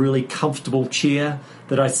got this really comfortable chair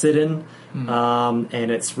that I sit in,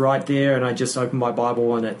 and it's right there, and I just open my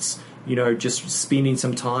Bible and it's, just spending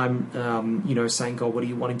some time, saying, God, what are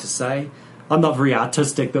you wanting to say? I'm not very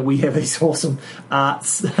artistic, but we have these awesome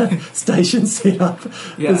arts stations set up.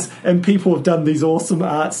 Yeah. And people have done these awesome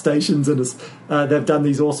art stations, and they've done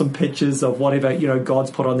these awesome pictures of whatever,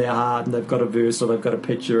 God's put on their heart, and they've got a verse or they've got a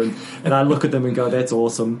picture, and I look at them and go, that's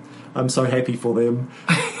awesome. I'm so happy for them.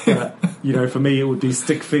 For me, it would be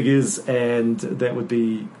stick figures, and that would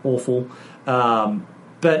be awful.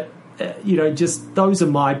 But just those are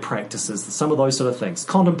my practices, some of those sort of things.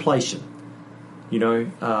 Contemplation.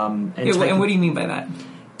 And what do you mean by that?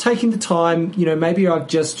 Taking the time, maybe I've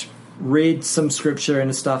just read some scripture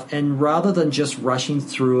and stuff, and rather than just rushing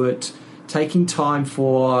through it, taking time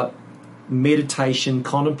for meditation,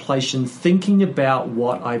 contemplation, thinking about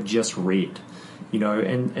what I've just read,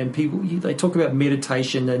 and people, they talk about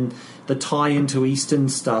meditation and the tie into Eastern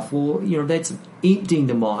stuff. Well, that's emptying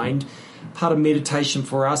the mind. Part of meditation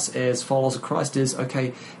for us as followers of Christ is,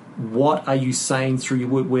 okay, what are you saying through your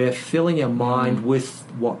word? We're filling our mind with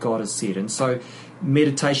what God has said. And so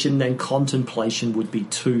meditation and contemplation would be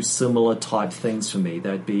 2 similar type things for me.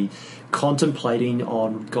 They'd be contemplating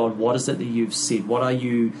on, God, what is it that you've said? What are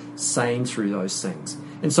you saying through those things?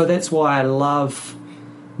 And so that's why I love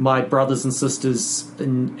my brothers and sisters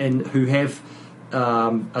and who have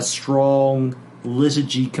a strong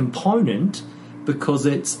liturgy component, because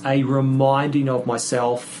it's a reminding of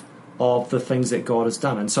myself of the things that God has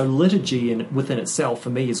done. And so liturgy within itself for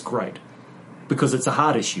me is great, because it's a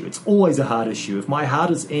heart issue. It's always a heart issue. If my heart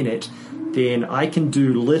is in it, then I can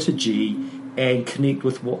do liturgy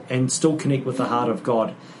and still connect with the heart of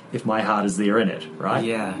God if my heart is there in it, right?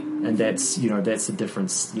 Yeah. And that's the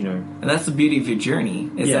difference, And that's the beauty of your journey,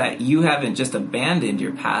 is that you haven't just abandoned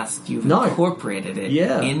your past, you've incorporated it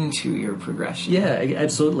into your progression. Yeah,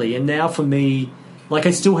 absolutely. And now for me, like,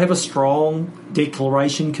 I still have a strong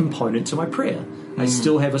declaration component to my prayer. I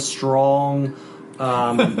still have a strong,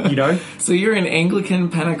 So you're an Anglican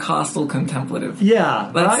Pentecostal contemplative.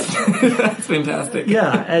 Yeah, that's, right? That's fantastic.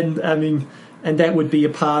 Yeah, and I mean, and that would be a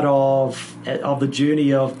part of the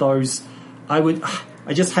journey of those. I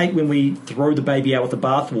just hate when we throw the baby out with the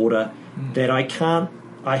bathwater. That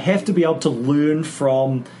I have to be able to learn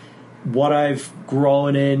from what I've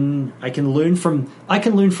grown in. I can learn from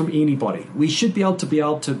anybody. We should be able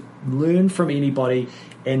to learn from anybody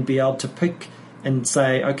and be able to pick and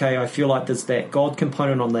say, okay, I feel like there's that God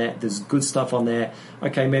component on that. There's good stuff on there.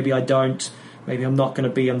 Okay, maybe I don't maybe I'm not going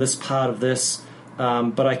to be in this part of this,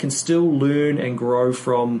 but I can still learn and grow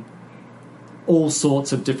from all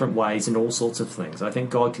sorts of different ways and all sorts of things. I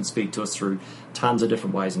think God can speak to us through tons of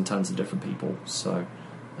different ways and tons of different people. So,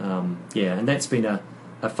 and that's been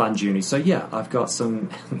a fun journey. So, yeah, I've got some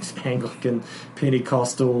Anglican,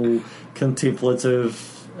 Pentecostal,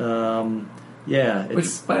 contemplative,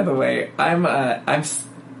 Which, by the way,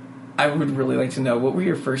 I would really like to know, what were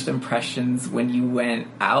your first impressions when you went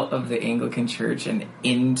out of the Anglican church and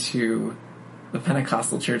into the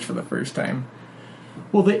Pentecostal church for the first time?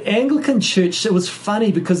 Well, the Anglican church, it was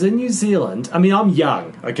funny because in New Zealand, I mean, I'm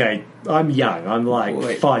young, okay? I'm young. I'm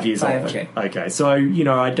like 5 years old. Okay, so,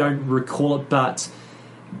 I don't recall it, but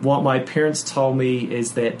what my parents told me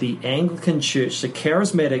is that the Anglican church, the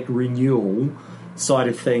charismatic renewal side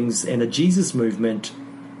of things and the Jesus movement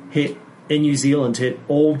in New Zealand hit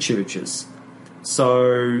all churches.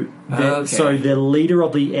 So the leader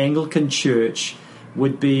of the Anglican church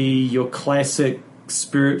would be your classic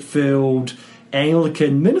spirit-filled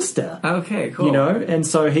Anglican minister. Okay, cool. And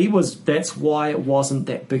so that's why it wasn't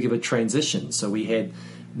that big of a transition. So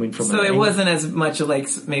went from... So it wasn't as much like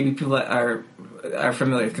maybe people that are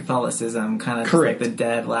familiar with Catholicism, kind of correct, just like the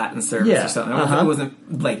dead Latin service or something. It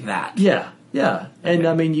wasn't like that. Yeah, and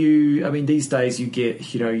I mean, these days you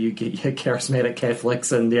get your charismatic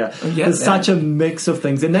Catholics, and there's such a mix of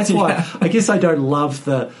things, and that's why I guess I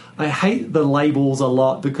hate the labels a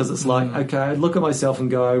lot, because it's like, okay, I look at myself and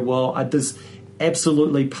go, well, there's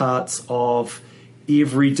absolutely parts of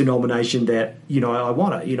every denomination that I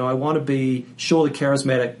want to. I want to be sure the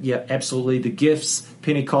charismatic, absolutely, the gifts,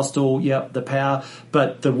 Pentecostal, the power,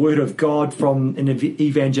 but the Word of God from an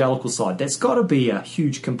evangelical side, that's got to be a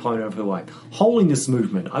huge component of who I am. Holiness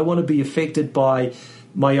movement, I want to be affected by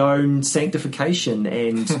my own sanctification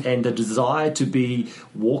and the desire to be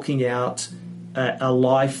walking out a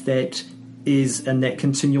life that is in that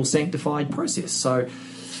continual sanctified process. So,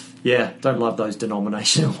 don't love those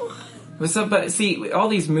denominational. But see, all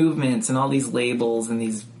these movements and all these labels and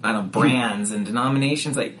these brands and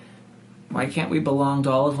denominations, like, why can't we belong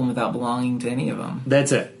to all of them without belonging to any of them?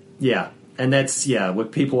 That's it. Yeah, and that's when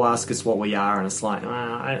people ask us what we are, and it's like,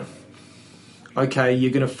 okay,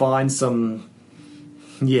 you're going to find some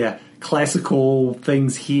classical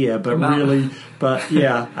things here, but I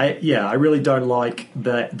really don't like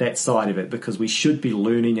that side of it, because we should be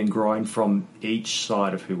learning and growing from each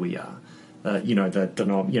side of who we are.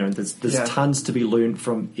 There's tons to be learned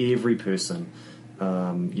from every person.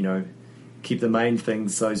 Keep the main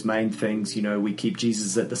things, those main things. We keep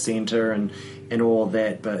Jesus at the center and all of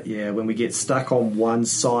that. But when we get stuck on one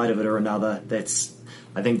side of it or another,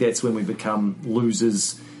 I think that's when we become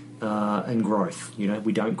losers in growth.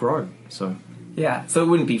 We don't grow. So so it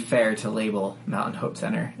wouldn't be fair to label Mountain Hope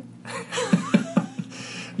Center.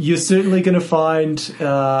 You're certainly going to find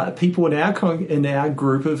people in our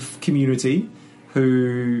group of community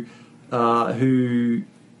who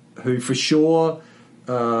for sure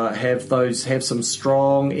have some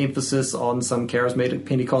strong emphasis on some charismatic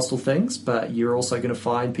Pentecostal things, but you're also going to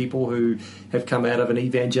find people who have come out of an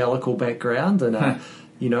evangelical background and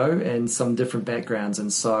and some different backgrounds,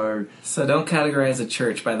 and so don't categorize a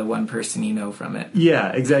church by the one person you know from it.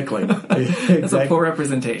 Yeah, exactly. That's a poor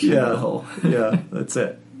representation of the whole. That's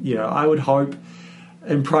it. I would hope,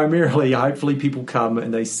 and primarily, hopefully, people come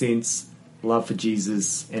and they sense love for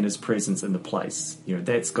Jesus and His presence in the place.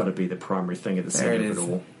 That's got to be the primary thing at the center of it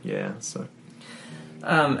all. Yeah. So,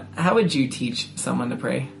 how would you teach someone to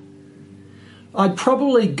pray? I'd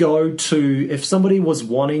probably go to, if somebody was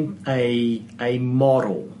wanting a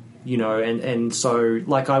model, and so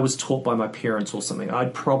like I was taught by my parents or something,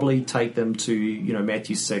 I'd probably take them to,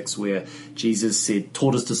 Matthew 6, where Jesus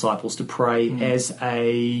taught His disciples to pray as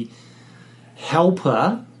a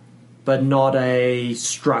helper, but not a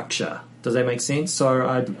structure. Does that make sense? So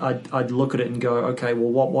I'd look at it and go, okay, well,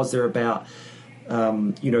 what was there about,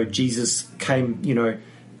 Jesus came,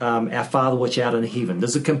 our Father which art in heaven.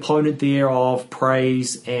 There's a component there of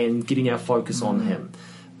praise and getting our focus on Him.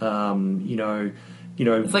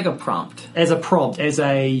 It's like a prompt. As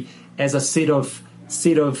a set of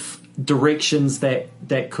directions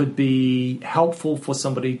that could be helpful for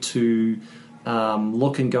somebody to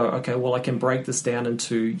look and go, okay, well, I can break this down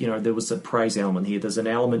into, there was a praise element here. There's an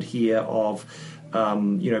element here of,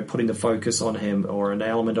 putting the focus on Him, or an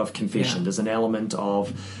element of confession. Yeah. There's an element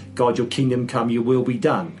of, God, your kingdom come, your will be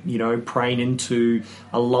done. Praying into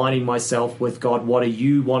aligning myself with God. What are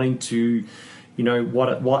you wanting to,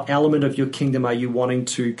 what element of your kingdom are you wanting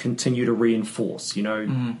to continue to reinforce?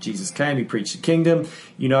 Jesus came, He preached the kingdom.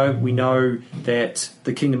 We know that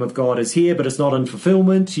the kingdom of God is here, but it's not in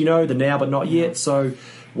fulfillment, the now but not yet. So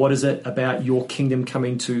what is it about your kingdom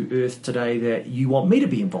coming to earth today that you want me to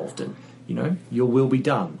be involved in? Your will be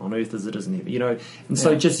done on earth as it is in heaven. And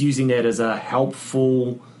so just using that as a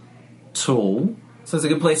helpful tool. So it's a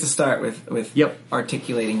good place to start with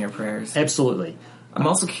articulating your prayers. Absolutely. I'm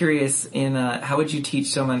also curious in how would you teach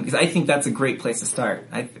someone, because I think that's a great place to start.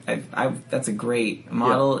 That's a great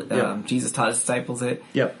model. Jesus taught his disciples it.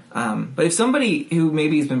 But if somebody who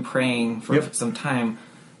maybe has been praying for some time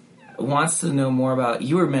wants to know more about,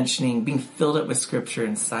 you were mentioning being filled up with Scripture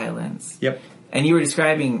in silence. And you were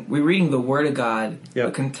describing, we're reading the Word of God,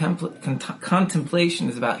 but contemplation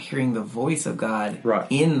is about hearing the voice of God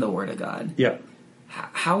in the Word of God.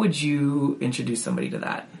 How would you introduce somebody to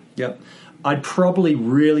that? I'd probably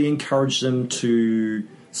really encourage them to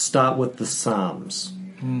start with the Psalms,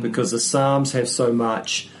 because the Psalms have so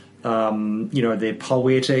much, they're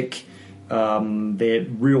poetic, they're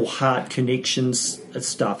real heart connections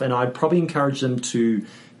stuff. And I'd probably encourage them to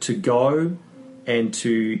go and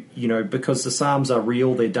to, because the Psalms are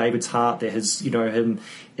real, they're David's heart, they're his, him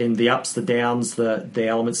in the ups, the downs, the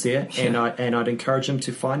elements there. And I'd encourage them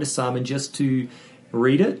to find a Psalm and just to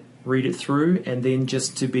read it through, and then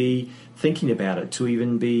just to be thinking about it, to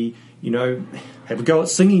even be, have a go at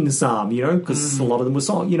singing the Psalm, because a lot of them were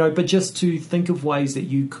song, but just to think of ways that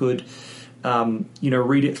you could,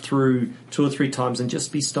 read it through 2 or 3 times and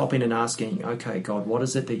just be stopping and asking, okay, God, what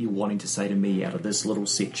is it that you're wanting to say to me out of this little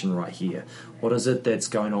section right here? What is it that's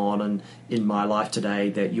going on in my life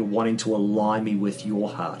today that you're wanting to align me with your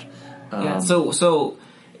heart? So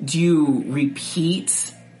do you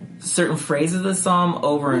repeat certain phrases of the Psalm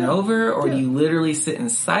over and over, or do you literally sit in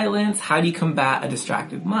silence? How do you combat a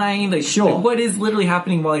distracted mind? What is literally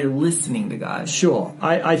happening while you're listening to God? Sure.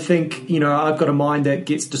 I think, I've got a mind that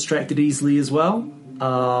gets distracted easily as well.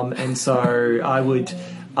 And so I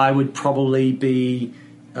would probably be,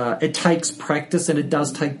 it takes practice and it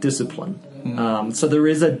does take discipline. So there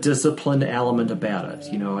is a discipline element about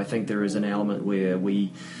it. I think there is an element where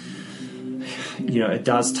we, it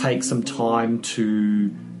does take some time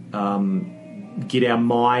to get our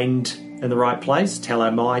mind in the right place, tell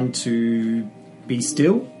our mind to be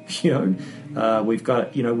still. We've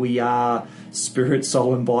got, we are spirit,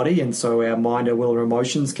 soul, and body, and so our mind, our will, and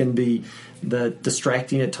emotions can be the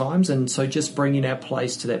distracting at times. And so just bringing our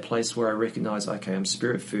place to that place where I recognize, okay, I'm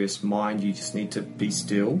spirit first, mind, you just need to be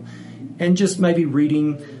still, and just maybe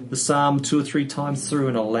reading the Psalm 2 or 3 times through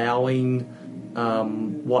and allowing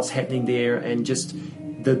what's happening there, and just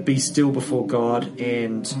the be still before God,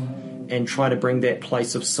 and try to bring that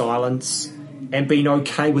place of silence, and being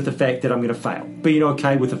okay with the fact that I'm going to fail, being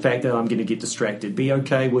okay with the fact that I'm going to get distracted, be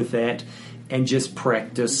okay with that, and just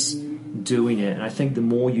practice doing it. And I think the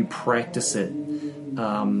more you practice it,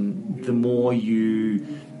 the more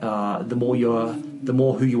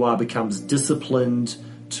who you are becomes disciplined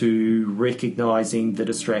to recognizing the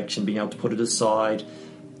distraction, being able to put it aside,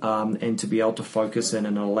 and to be able to focus in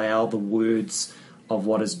and allow the words of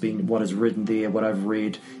what is written there, what I've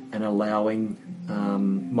read, and allowing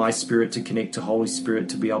my spirit to connect to Holy Spirit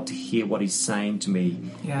to be able to hear what He's saying to me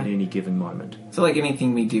at any given moment. So like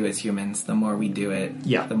anything we do as humans, the more we do it,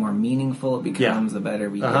 the more meaningful it becomes, the better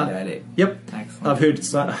we get at it. Excellent. I've heard,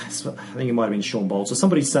 I think it might have been Sean Bowles or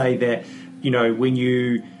somebody say that, when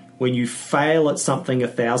you fail at something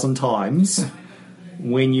 1,000 times,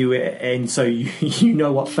 and so you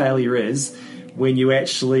know what failure is, when you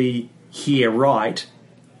actually hear right,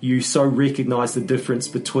 you so recognize the difference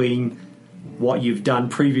between what you've done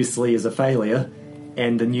previously as a failure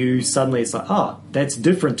and the new. Suddenly it's like, that's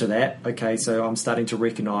different to that. Okay, so I'm starting to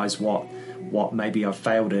recognize what maybe I've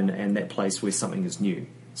failed in, and that place where something is new.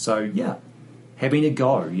 So having a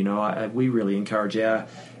go. We really encourage our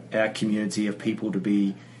community of people to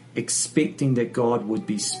be expecting that God would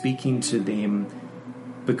be speaking to them,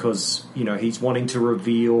 because He's wanting to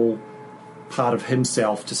reveal part of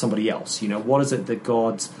Himself to somebody else. What is it that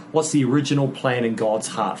what's the original plan in God's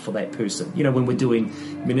heart for that person, when we're doing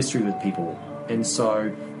ministry with people. And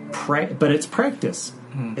so but it's practice.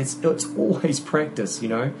 It's always practice.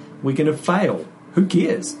 We're going to fail, who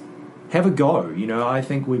cares, have a go. I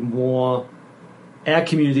think we're more, our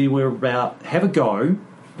community, we're about have a go,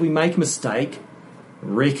 we make a mistake,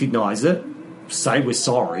 recognize it, say we're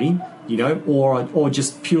sorry, or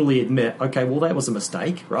just purely admit, okay, well, that was a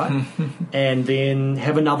mistake, right? And then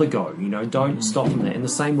have another go, don't stop from that. And the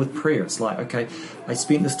same with prayer. It's like, okay, I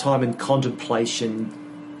spent this time in contemplation,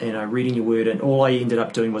 reading your word, and all I ended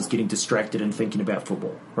up doing was getting distracted and thinking about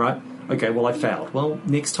football, right? Okay, well, I failed. Well,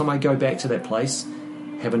 next time I go back to that place,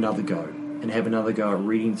 have another go. And have another go at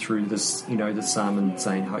reading through this, the Psalm, and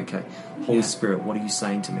saying, okay, Holy Spirit, what are you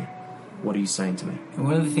saying to me? What are you saying to me? And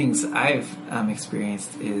one of the things I've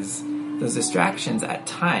experienced is those distractions at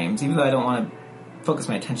times, even though I don't want to focus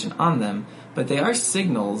my attention on them, but they are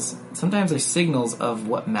signals. Sometimes they're signals of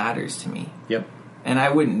what matters to me. Yep. And I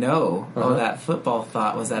wouldn't know, that football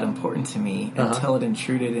thought was that important to me until it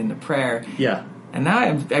intruded into prayer. Yeah. And now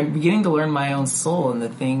I'm beginning to learn my own soul and the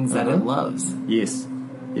things that it loves. Yes.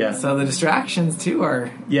 Yeah. So the distractions too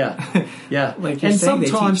are... Yeah. Yeah. Like you're saying,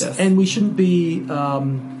 sometimes, they teach us. and we shouldn't be...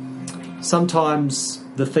 sometimes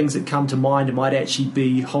the things that come to mind might actually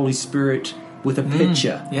be Holy Spirit with a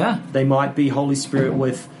picture. Yeah. They might be Holy Spirit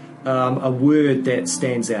with a word that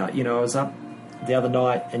stands out. You know, I was up the other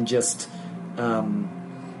night and just... I'm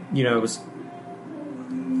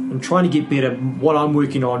trying to get better. What I'm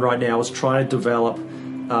working on right now is trying to develop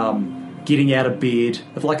getting out of bed.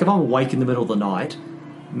 If I'm awake in the middle of the night,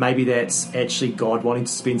 maybe that's actually God wanting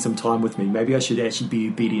to spend some time with me. Maybe I should actually be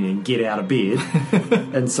obedient and get out of bed.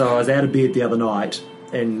 And so I was out of bed the other night,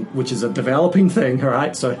 which is a developing thing, all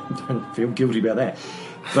right? So I don't feel guilty about that.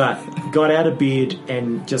 But got out of bed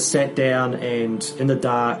and just sat down and in the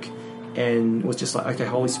dark and was just like, okay,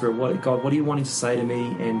 Holy Spirit, God, what are you wanting to say to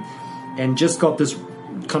me? And just got this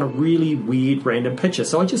kind of really weird random picture.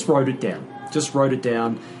 So I just wrote it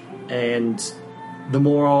down. And the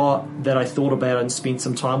more that I thought about it and spent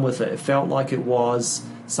some time with it, it felt like it was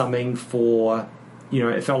something for,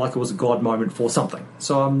 it felt like it was a God moment for something.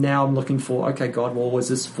 So I'm looking for, okay, God, well, is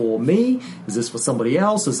this for me? Is this for somebody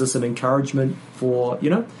else? Is this an encouragement for,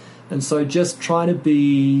 And so just trying to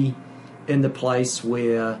be in the place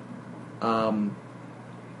where,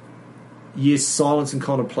 yes, silence and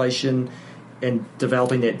contemplation and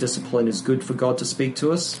developing that discipline is good for God to speak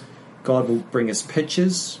to us. God will bring us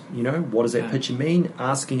pictures, what does that picture mean?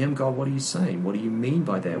 Asking him, God, what are you saying? What do you mean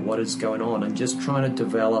by that? What is going on? And just trying to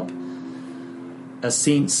develop a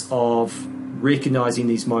sense of recognizing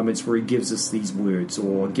these moments where he gives us these words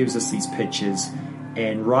or gives us these pictures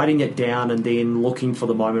and writing it down and then looking for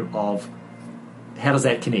the moment of how does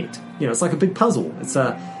that connect? It's like a big puzzle. It's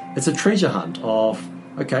a treasure hunt of,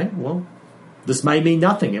 okay, well, this may mean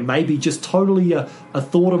nothing. It may be just totally a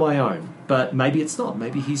thought of my own. But maybe it's not.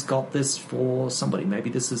 Maybe he's got this for somebody. Maybe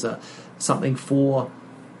this is something for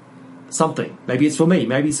something. Maybe it's for me.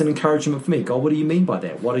 Maybe it's an encouragement for me. God, what do you mean by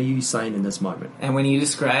that? What are you saying in this moment? And when you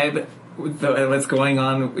describe what's going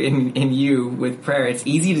on in you with prayer, it's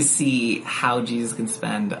easy to see how Jesus can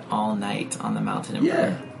spend all night on the mountain in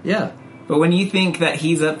prayer. Yeah. But when you think that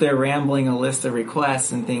he's up there rambling a list of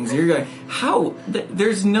requests and things, you're going, how?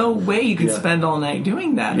 There's no way you can spend all night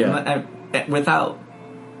doing that without...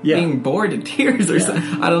 being bored to tears or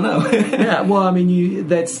something. I don't know. Yeah, well, I mean,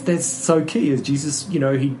 that's so key. Is Jesus, he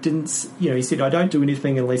didn't, he said, I don't do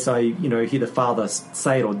anything unless I, hear the Father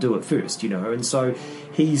say it or do it first, And so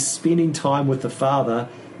he's spending time with the Father,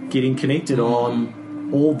 getting connected on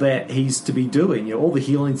all that he's to be doing, all the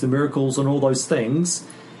healings, the miracles, and all those things.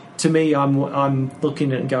 To me, I'm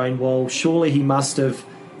looking at it and going, well, surely he must have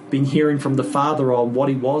been hearing from the Father on what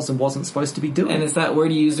he was and wasn't supposed to be doing. And it's that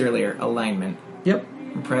word you used earlier, alignment. Yep.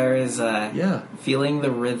 Prayer is feeling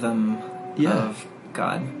the rhythm of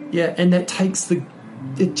God. Yeah, and it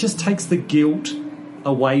just takes the guilt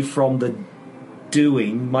away from the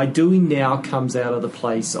doing. My doing now comes out of the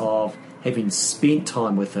place of having spent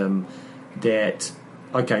time with him, that,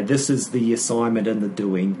 okay, this is the assignment in the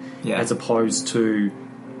doing, as opposed to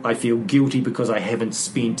I feel guilty because I haven't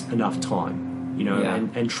spent enough time,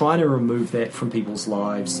 and trying to remove that from people's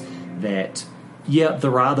lives. That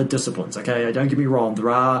there are the disciplines, okay? Don't get me wrong.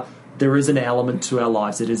 There is an element to our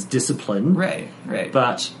lives that is discipline. Right.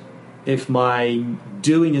 But if my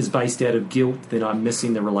doing is based out of guilt, then I'm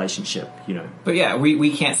missing the relationship, But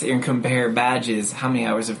we can't sit here and compare badges. How many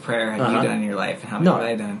hours of prayer have you done in your life? And how many have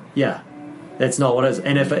I done? Yeah. That's not what it is.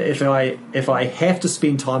 And if I have to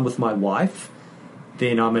spend time with my wife,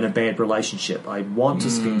 then I'm in a bad relationship. I want to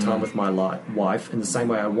spend time with my wife in the same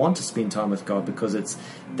way I want to spend time with God, because it's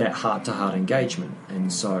that heart-to-heart engagement.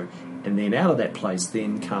 And then out of that place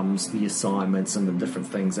then comes the assignments and the different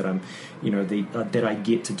things that I'm, that I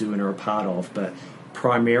get to do and are a part of. But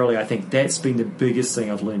primarily, I think that's been the biggest thing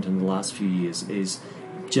I've learned in the last few years, is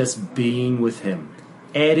just being with him,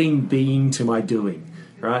 adding being to my doing,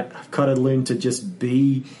 right? I've got to learn to just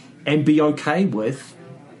be and be okay with,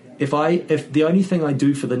 if the only thing I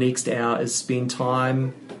do for the next hour is spend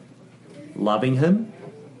time loving him,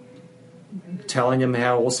 telling him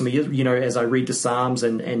how awesome he is, as I read the Psalms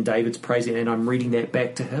and David's praising, and I'm reading that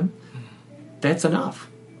back to him, that's enough.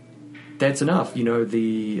 That's enough.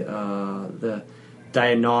 The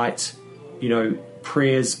day and night,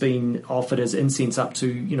 prayers being offered as incense up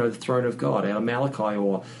to, the throne of God out of Malachi,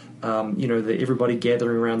 or everybody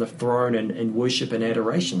gathering around the throne and worship and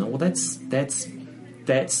adoration. Well, that's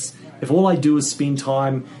if all I do is spend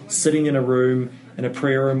time sitting in a room, in a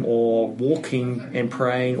prayer room, or walking and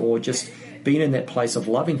praying, or just being in that place of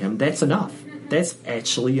loving Him, that's enough. That's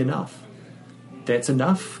actually enough. That's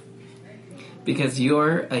enough. Because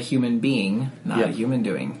you're a human being, not a human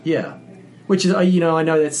doing. Yeah. Which is, I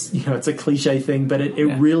know that's, it's a cliche thing, but it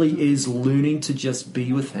really is. Learning to just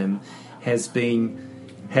be with Him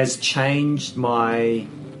has changed my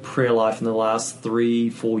prayer life in the last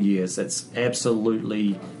 3-4 years. It's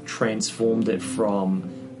absolutely transformed it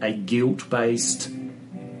from a guilt-based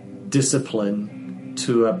discipline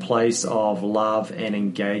to a place of love and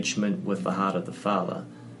engagement with the heart of the Father.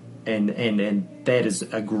 And that is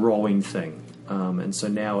a growing thing. And so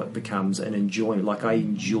now it becomes an enjoyment. Like, I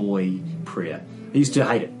enjoy prayer. I used to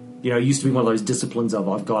hate it. It used to be one of those disciplines of,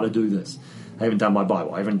 I've got to do this. I haven't done my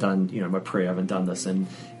Bible. I haven't done, my prayer. I haven't done this. And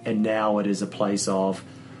now it is a place of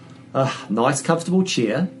a nice, comfortable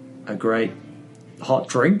chair, a great hot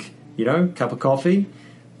drink, cup of coffee,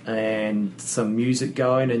 and some music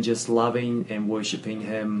going, and just loving and worshiping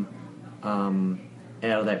Him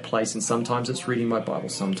out of that place. And sometimes it's reading my Bible.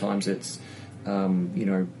 Sometimes it's,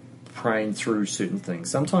 praying through certain things.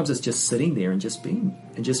 Sometimes it's just sitting there and just being,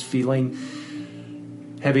 and just feeling,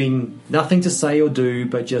 having nothing to say or do,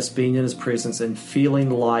 but just being in His presence and feeling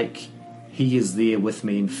like He is there with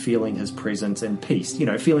me, and feeling His presence and peace.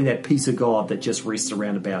 Feeling that peace of God that just rests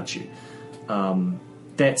around about you.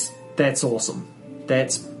 That's awesome.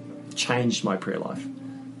 That's changed my prayer life.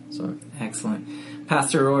 So excellent.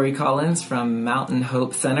 Pastor Rory Collins from Mountain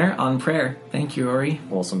Hope Center on prayer. Thank you, Rory.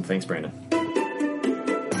 Awesome. Thanks, Brandon.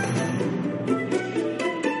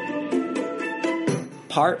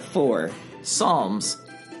 Part 4, Psalms,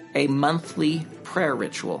 a monthly prayer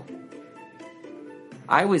ritual.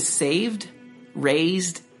 I was saved,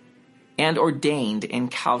 raised, and ordained in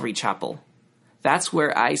Calvary Chapel. That's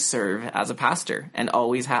where I serve as a pastor, and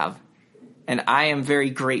always have. And I am very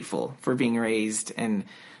grateful for being raised in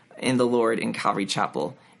the Lord in Calvary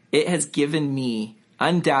Chapel. It has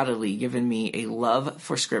undoubtedly given me a love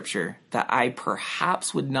for Scripture that I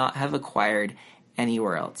perhaps would not have acquired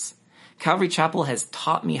anywhere else. Calvary Chapel has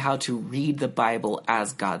taught me how to read the Bible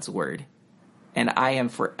as God's Word, and I am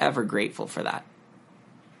forever grateful for that.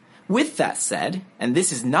 With that said, and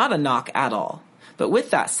this is not a knock at all, but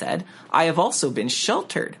with that said, I have also been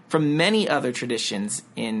sheltered from many other traditions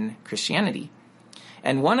in Christianity.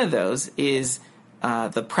 And one of those is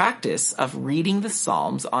the practice of reading the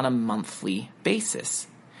Psalms on a monthly basis.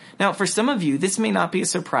 Now, for some of you, this may not be a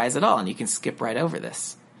surprise at all, and you can skip right over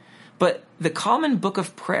this. But the Common Book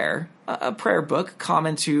of Prayer, a prayer book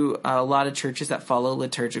common to a lot of churches that follow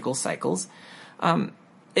liturgical cycles,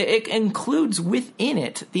 it includes within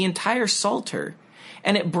it the entire Psalter,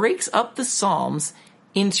 and it breaks up the Psalms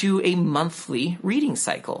into a monthly reading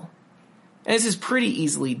cycle. And this is pretty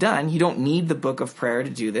easily done. You don't need the Book of Prayer to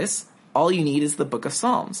do this. All you need is the Book of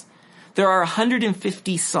Psalms. There are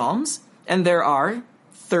 150 Psalms, and there are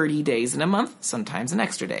 30 days in a month, sometimes an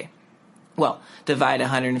extra day. Well, divide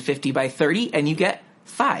 150 by 30 and you get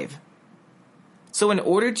 5. So in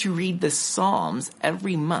order to read the Psalms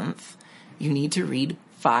every month, you need to read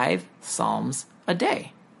 5 Psalms a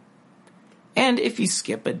day. And if you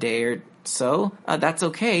skip a day or so, that's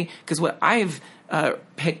okay, because what I've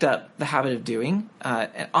picked up the habit of doing,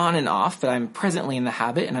 on and off, but I'm presently in the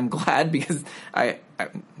habit, and I'm glad because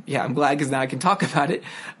I'm glad because now I can talk about it,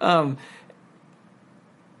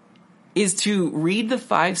 is to read the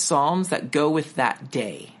 5 Psalms that go with that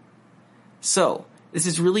day. So, this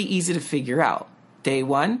is really easy to figure out. Day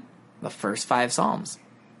 1, the first 5 Psalms.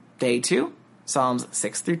 Day 2, Psalms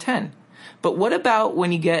 6 through 10. But what about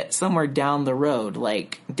when you get somewhere down the road,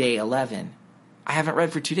 like day 11? I haven't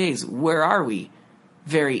read for 2 days. Where are we?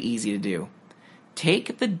 Very easy to do.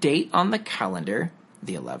 Take the date on the calendar,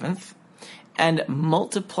 the 11th, and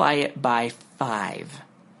multiply it by 5.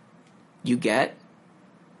 You get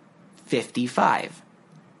 55.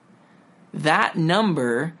 That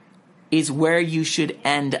number is where you should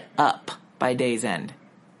end up by day's end.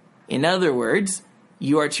 In other words,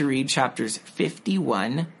 you are to read chapters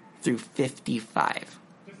 51 through 55.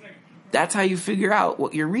 That's how you figure out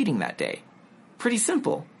what you're reading that day. Pretty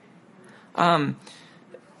simple. Now,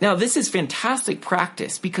 this is fantastic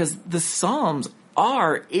practice because the Psalms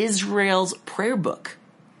are Israel's prayer book.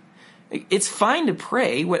 It's fine to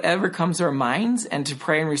pray whatever comes to our minds and to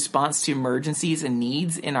pray in response to emergencies and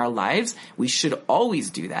needs in our lives. We should always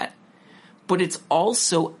do that. But it's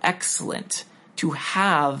also excellent to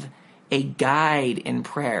have a guide in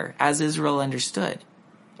prayer, as Israel understood.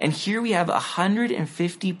 And here we have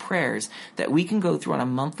 150 prayers that we can go through on a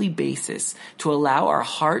monthly basis to allow our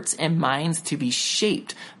hearts and minds to be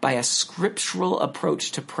shaped by a scriptural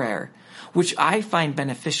approach to prayer, which I find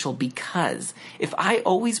beneficial because if I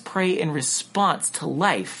always pray in response to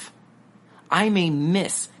life, I may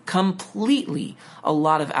miss completely a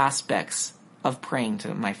lot of aspects of praying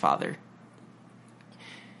to my Father.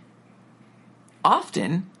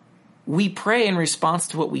 Often, we pray in response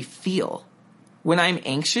to what we feel. When I'm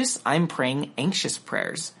anxious, I'm praying anxious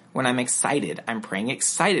prayers. When I'm excited, I'm praying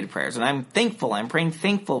excited prayers. When I'm thankful, I'm praying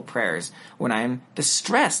thankful prayers. When I'm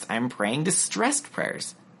distressed, I'm praying distressed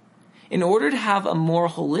prayers. In order to have a more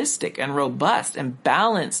holistic and robust and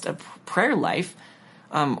balanced prayer life,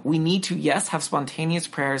 we need to, yes, have spontaneous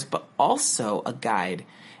prayers, but also a guide.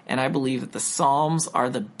 And I believe that the Psalms are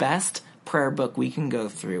the best prayer book we can go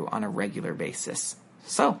through on a regular basis.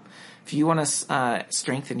 So, if you want to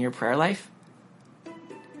strengthen your prayer life,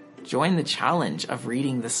 join the challenge of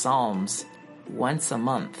reading the Psalms once a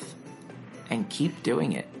month and keep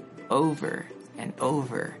doing it over and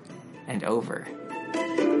over and over.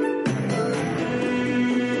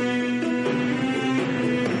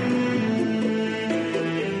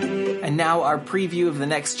 And now our preview of the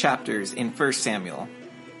next chapters in 1 Samuel.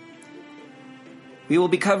 We will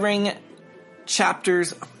be covering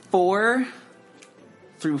chapters 4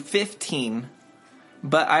 through 15,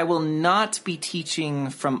 but I will not be teaching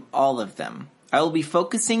from all of them. I will be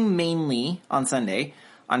focusing mainly on Sunday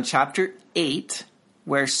on chapter 8,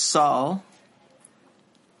 where Israel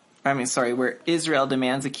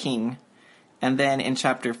demands a king, and then in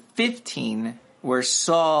chapter 15, where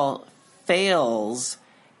Saul fails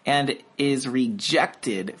and is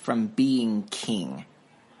rejected from being king.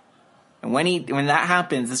 And when that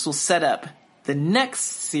happens, this will set up the next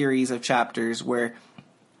series of chapters where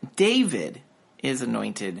David is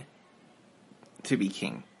anointed to be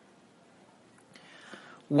king.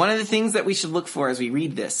 One of the things that we should look for as we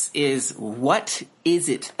read this is, what is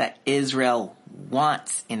it that Israel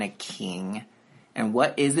wants in a king? And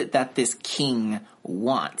what is it that this king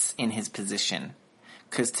wants in his position?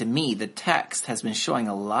 Because to me, the text has been showing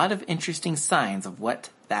a lot of interesting signs of what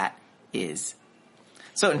that is.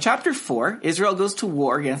 So in chapter 4, Israel goes to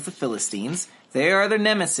war against the Philistines. They are their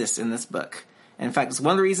nemesis in this book. And in fact, it's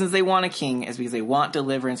one of the reasons they want a king is because they want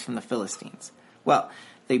deliverance from the Philistines. Well,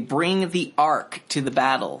 they bring the ark to the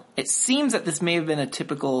battle. It seems that this may have been a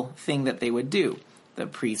typical thing that they would do. The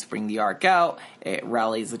priests bring the ark out. It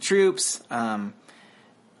rallies the troops.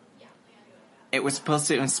 It was supposed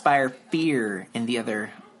to inspire fear in the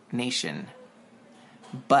other nation.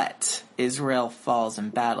 But Israel falls in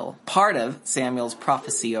battle. Part of Samuel's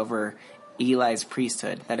prophecy over Eli's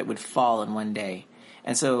priesthood, that it would fall in one day.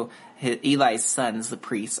 And so Eli's sons, the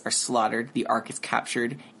priests, are slaughtered. The ark is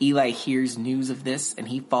captured. Eli hears news of this, and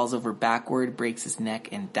he falls over backward, breaks his neck,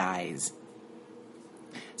 and dies.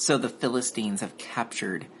 So the Philistines have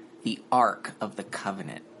captured the Ark of the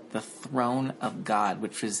Covenant, the throne of God,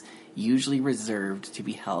 which was usually reserved to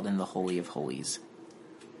be held in the Holy of Holies.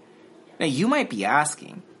 Now, you might be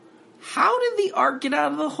asking, how did the ark get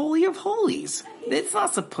out of the Holy of Holies? It's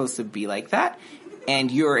not supposed to be like that.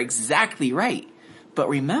 And you're exactly right. But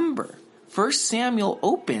remember, 1 Samuel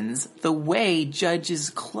opens the way Judges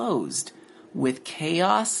closed, with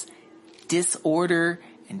chaos, disorder,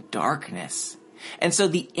 and darkness. And so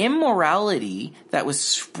the immorality that was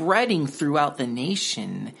spreading throughout the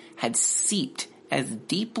nation had seeped as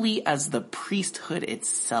deeply as the priesthood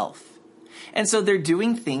itself. And so they're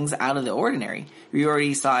doing things out of the ordinary. We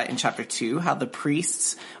already saw it in chapter 2, how the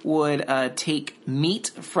priests would take meat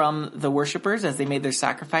from the worshipers as they made their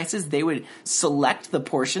sacrifices. They would select the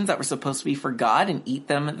portions that were supposed to be for God and eat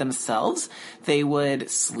them themselves. They would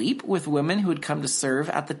sleep with women who would come to serve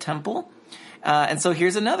at the temple. And so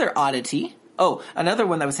here's another oddity. Oh, another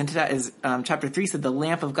one that was hinted at is chapter 3 said the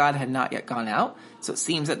lamp of God had not yet gone out. So it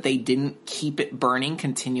seems that they didn't keep it burning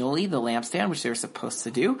continually, the lampstand, which they were supposed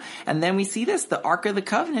to do. And then we see this, the Ark of the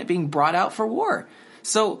Covenant being brought out for war.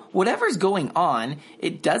 So whatever's going on,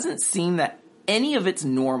 it doesn't seem that any of it's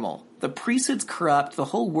normal. The priesthood's corrupt. The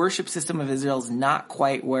whole worship system of Israel is not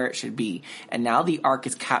quite where it should be. And now the ark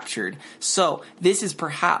is captured. So this is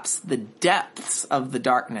perhaps the depths of the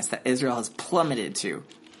darkness that Israel has plummeted to.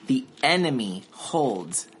 The enemy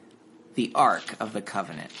holds the Ark of the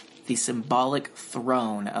Covenant, the symbolic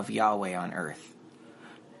throne of Yahweh on earth.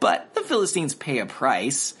 But the Philistines pay a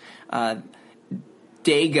price.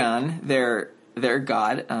 Dagon, their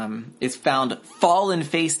god, is found fallen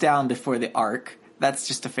face down before the Ark. That's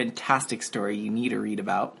just a fantastic story you need to read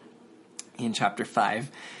about in chapter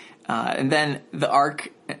 5. And then the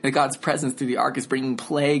ark, God's presence through the ark is bringing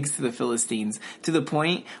plagues to the Philistines to the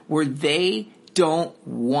point where they don't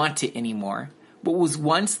want it anymore. What was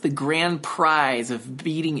once the grand prize of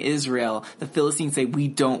beating Israel, the Philistines say, we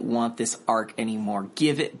don't want this ark anymore.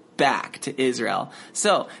 Give it back to Israel.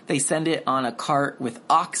 So they send it on a cart with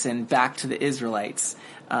oxen back to the Israelites.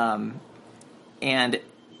 And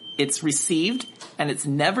it's received, and it's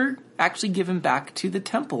never actually given back to the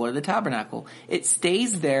temple or the tabernacle. It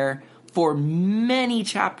stays there for many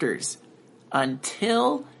chapters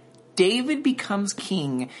until David becomes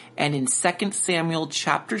king, and in 2 Samuel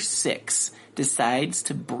chapter 6 decides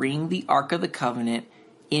to bring the Ark of the Covenant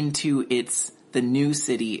into the new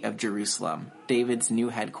city of Jerusalem, David's new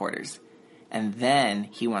headquarters. And then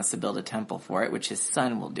he wants to build a temple for it, which his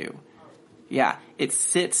son will do. Yeah, it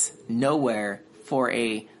sits nowhere for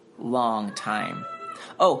a long time.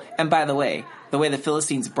 Oh, and by the way the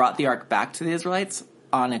Philistines brought the ark back to the Israelites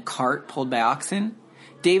on a cart pulled by oxen,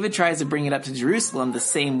 David tries to bring it up to Jerusalem the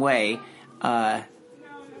same way. Uzziah,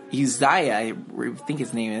 I think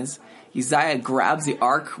his name is, Uzziah grabs the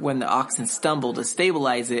ark when the oxen stumble to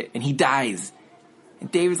stabilize it, and he dies.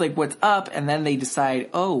 And David's like, what's up? And then they decide,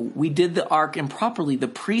 oh, we did the ark improperly. The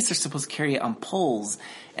priests are supposed to carry it on poles.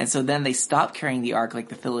 And so then they stop carrying the ark like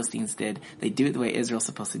the Philistines did. They do it the way Israel's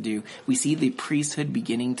supposed to do. We see the priesthood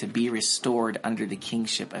beginning to be restored under the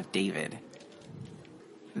kingship of David.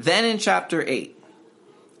 Then in chapter 8,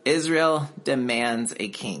 Israel demands a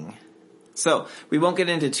king. So we won't get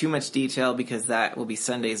into too much detail because that will be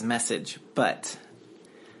Sunday's message, but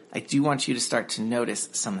I do want you to start to notice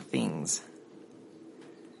some things.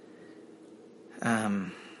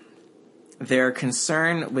 They're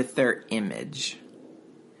concerned with their image.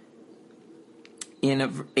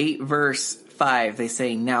 In 8 verse 5, they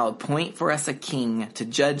say, now appoint for us a king to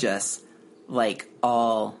judge us like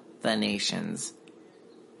all the nations.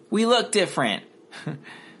 We look different.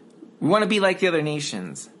 We want to be like the other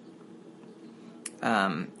nations.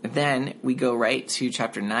 Then we go right to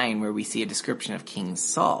chapter 9 where we see a description of King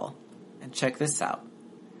Saul. And check this out.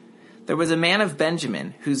 There was a man of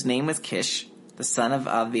Benjamin whose name was Kish, the son of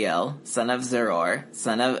Abiel, son of Zeror,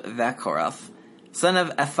 son of Vachorath, son of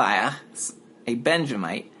Ephiah, a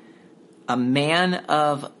Benjamite, a man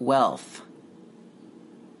of wealth.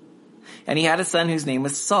 And he had a son whose name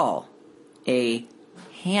was Saul, a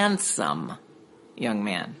handsome young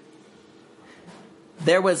man.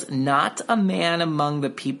 There was not a man among the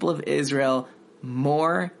people of Israel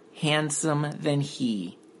more handsome than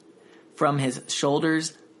he. From his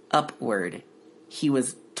shoulders upward, he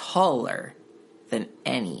was taller than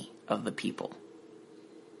any of the people.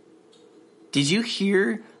 Did you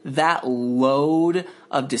hear that load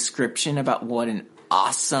of description about what an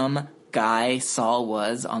awesome guy Saul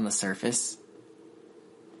was on the surface?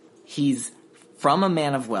 He's from a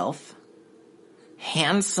man of wealth,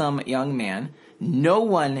 handsome young man. No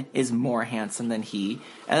one is more handsome than he.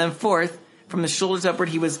 And then fourth, from the shoulders upward,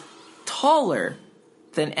 he was taller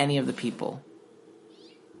than any of the people.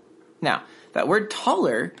 Now, that word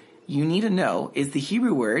taller, you need to know, is the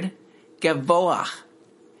Hebrew word gavoah.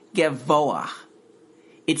 Gavoah.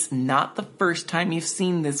 It's not the first time you've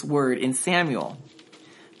seen this word in Samuel.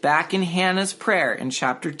 Back in Hannah's prayer in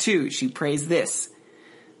chapter 2, she prays this: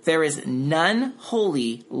 there is none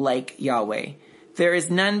holy like Yahweh. There is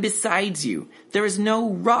none besides you. There is no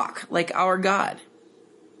rock like our God.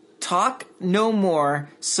 Talk no more,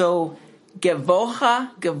 so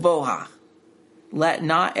gavoha, gavoha. Let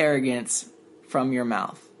not arrogance from your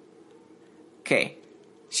mouth. Okay,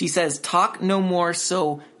 she says, talk no more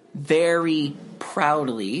so very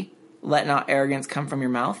proudly. Let not arrogance come from your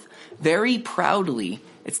mouth. Very proudly.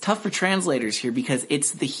 It's tough for translators here because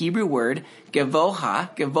it's the Hebrew word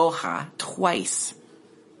gavoha, gavoha, twice.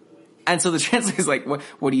 And so the translator's like,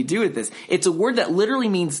 what do you do with this? It's a word that literally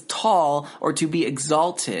means tall or to be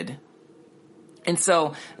exalted. And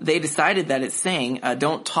so they decided that it's saying,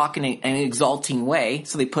 don't talk in an exalting way.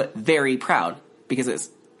 So they put very proud because it's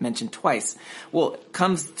mentioned twice. Well, it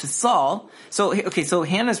comes to Saul. So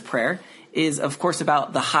Hannah's prayer is, of course,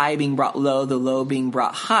 about the high being brought low, the low being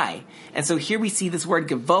brought high. And so here we see this word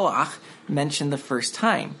gavoach mentioned the first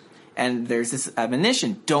time. And there's this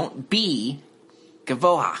admonition, don't be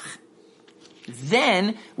gavoach.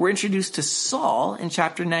 Then we're introduced to Saul in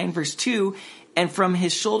chapter 9, verse 2, and from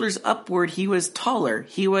his shoulders upward, he was taller.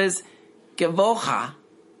 He was gavoha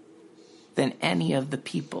than any of the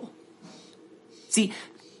people. See,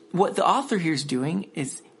 what the author here is doing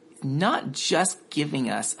is not just giving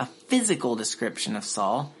us a physical description of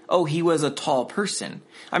Saul. Oh, he was a tall person.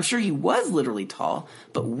 I'm sure he was literally tall,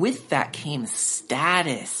 but with that came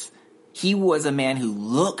status. He was a man who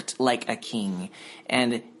looked like a king,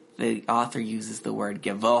 and the author uses the word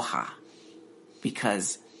gevoha,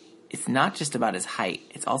 because it's not just about his height,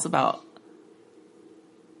 it's also about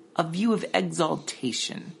a view of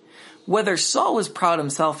exaltation. Whether Saul was proud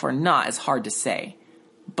himself or not is hard to say,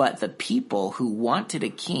 but the people who wanted a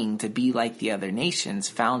king to be like the other nations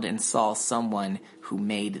found in Saul someone who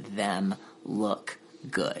made them look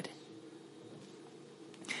good.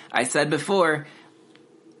 I said before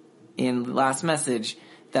in the last message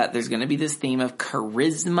that there's going to be this theme of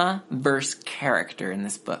charisma versus character in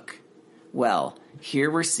this book. Well, here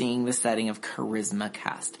we're seeing the setting of charisma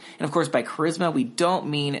cast. And of course, by charisma, we don't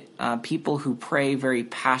mean people who pray very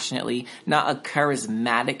passionately, not a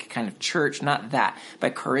charismatic kind of church, not that.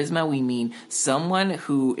 By charisma, we mean someone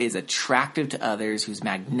who is attractive to others, who's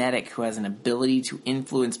magnetic, who has an ability to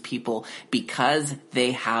influence people because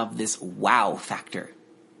they have this wow factor.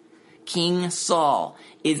 King Saul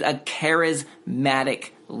is a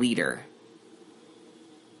charismatic leader.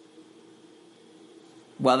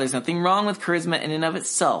 While there's nothing wrong with charisma in and of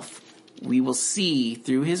itself, we will see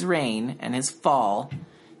through his reign and his fall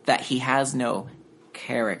that he has no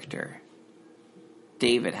character.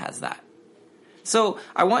 David has that. So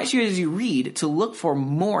I want you, as you read, to look for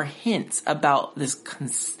more hints about this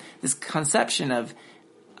concept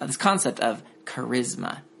of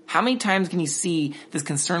charisma. How many times can you see this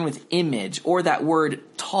concern with image or that word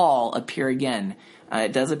tall appear again?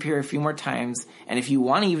 It does appear a few more times, and if you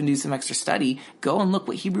want to even do some extra study, go and look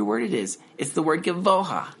what Hebrew word it is. It's the word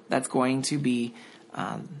gevoha. That's going to be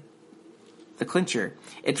the clincher.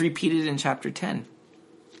 It's repeated in chapter 10.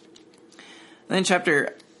 Then in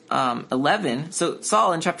chapter 11, so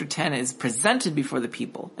Saul in chapter 10 is presented before the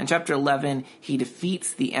people. In chapter 11, he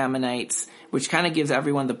defeats the Ammonites, which kind of gives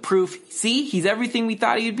everyone the proof. See, he's everything we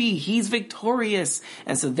thought he would be. He's victorious.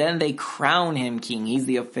 And so then they crown him king. He's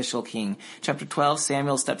the official king. Chapter 12,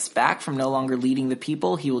 Samuel steps back from no longer leading the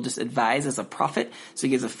people. He will just advise as a prophet. So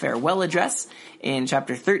he gives a farewell address. In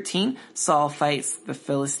chapter 13, Saul fights the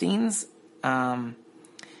Philistines. And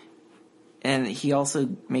he also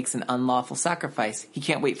makes an unlawful sacrifice. He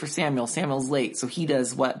can't wait for Samuel. Samuel's late. So he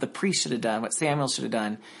does what the priest should have done, what Samuel should have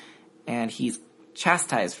done. And he's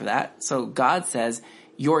chastised for that. So God says,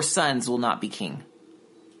 your sons will not be king.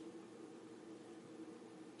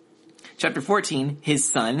 Chapter 14,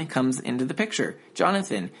 his son comes into the picture.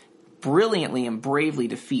 Jonathan brilliantly and bravely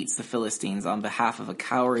defeats the Philistines on behalf of a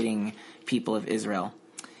cowarding people of Israel.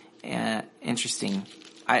 Interesting.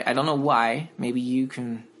 I don't know why. Maybe you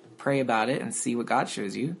can pray about it and see what God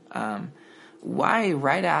shows you. Why,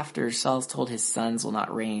 right after Saul's told his sons will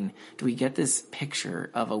not reign, do we get this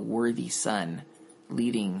picture of a worthy son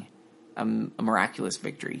leading a miraculous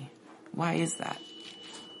victory? Why is that?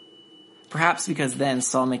 Perhaps because then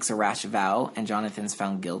Saul makes a rash vow and Jonathan's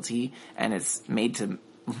found guilty, and it's made to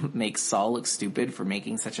make Saul look stupid for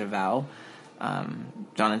making such a vow.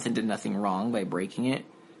 Jonathan did nothing wrong by breaking it.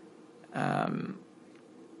 And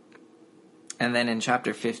then in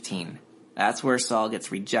chapter 15, that's where Saul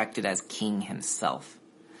gets rejected as king himself.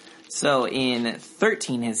 So in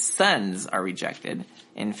 13, his sons are rejected.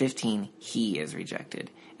 In 15, he is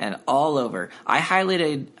rejected. And all over, I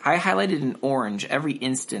highlighted in orange every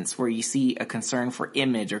instance where you see a concern for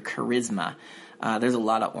image or charisma. There's a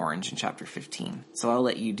lot of orange in chapter 15, so I'll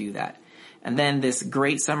let you do that. And then this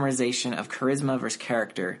great summarization of charisma versus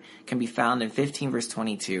character can be found in 15 verse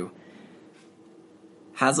 22.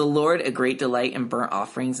 Has the Lord a great delight in burnt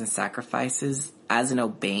offerings and sacrifices, as in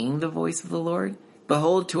obeying the voice of the Lord?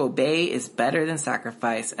 Behold, to obey is better than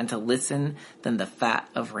sacrifice, and to listen than the fat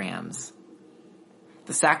of rams.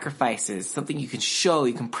 The sacrifice is something you can show,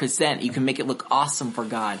 you can present, you can make it look awesome for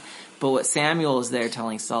God. But what Samuel is there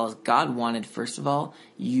telling Saul is God wanted, first of all,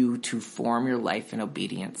 you to form your life in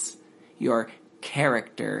obedience. Your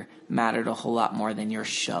character mattered a whole lot more than your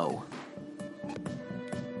show.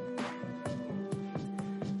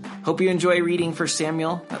 Hope you enjoy reading 1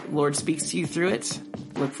 Samuel. The Lord speaks to you through it.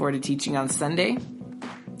 Look forward to teaching on Sunday.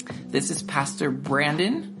 This is Pastor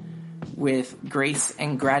Brandon with Grace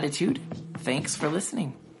and Gratitude. Thanks for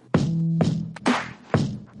listening.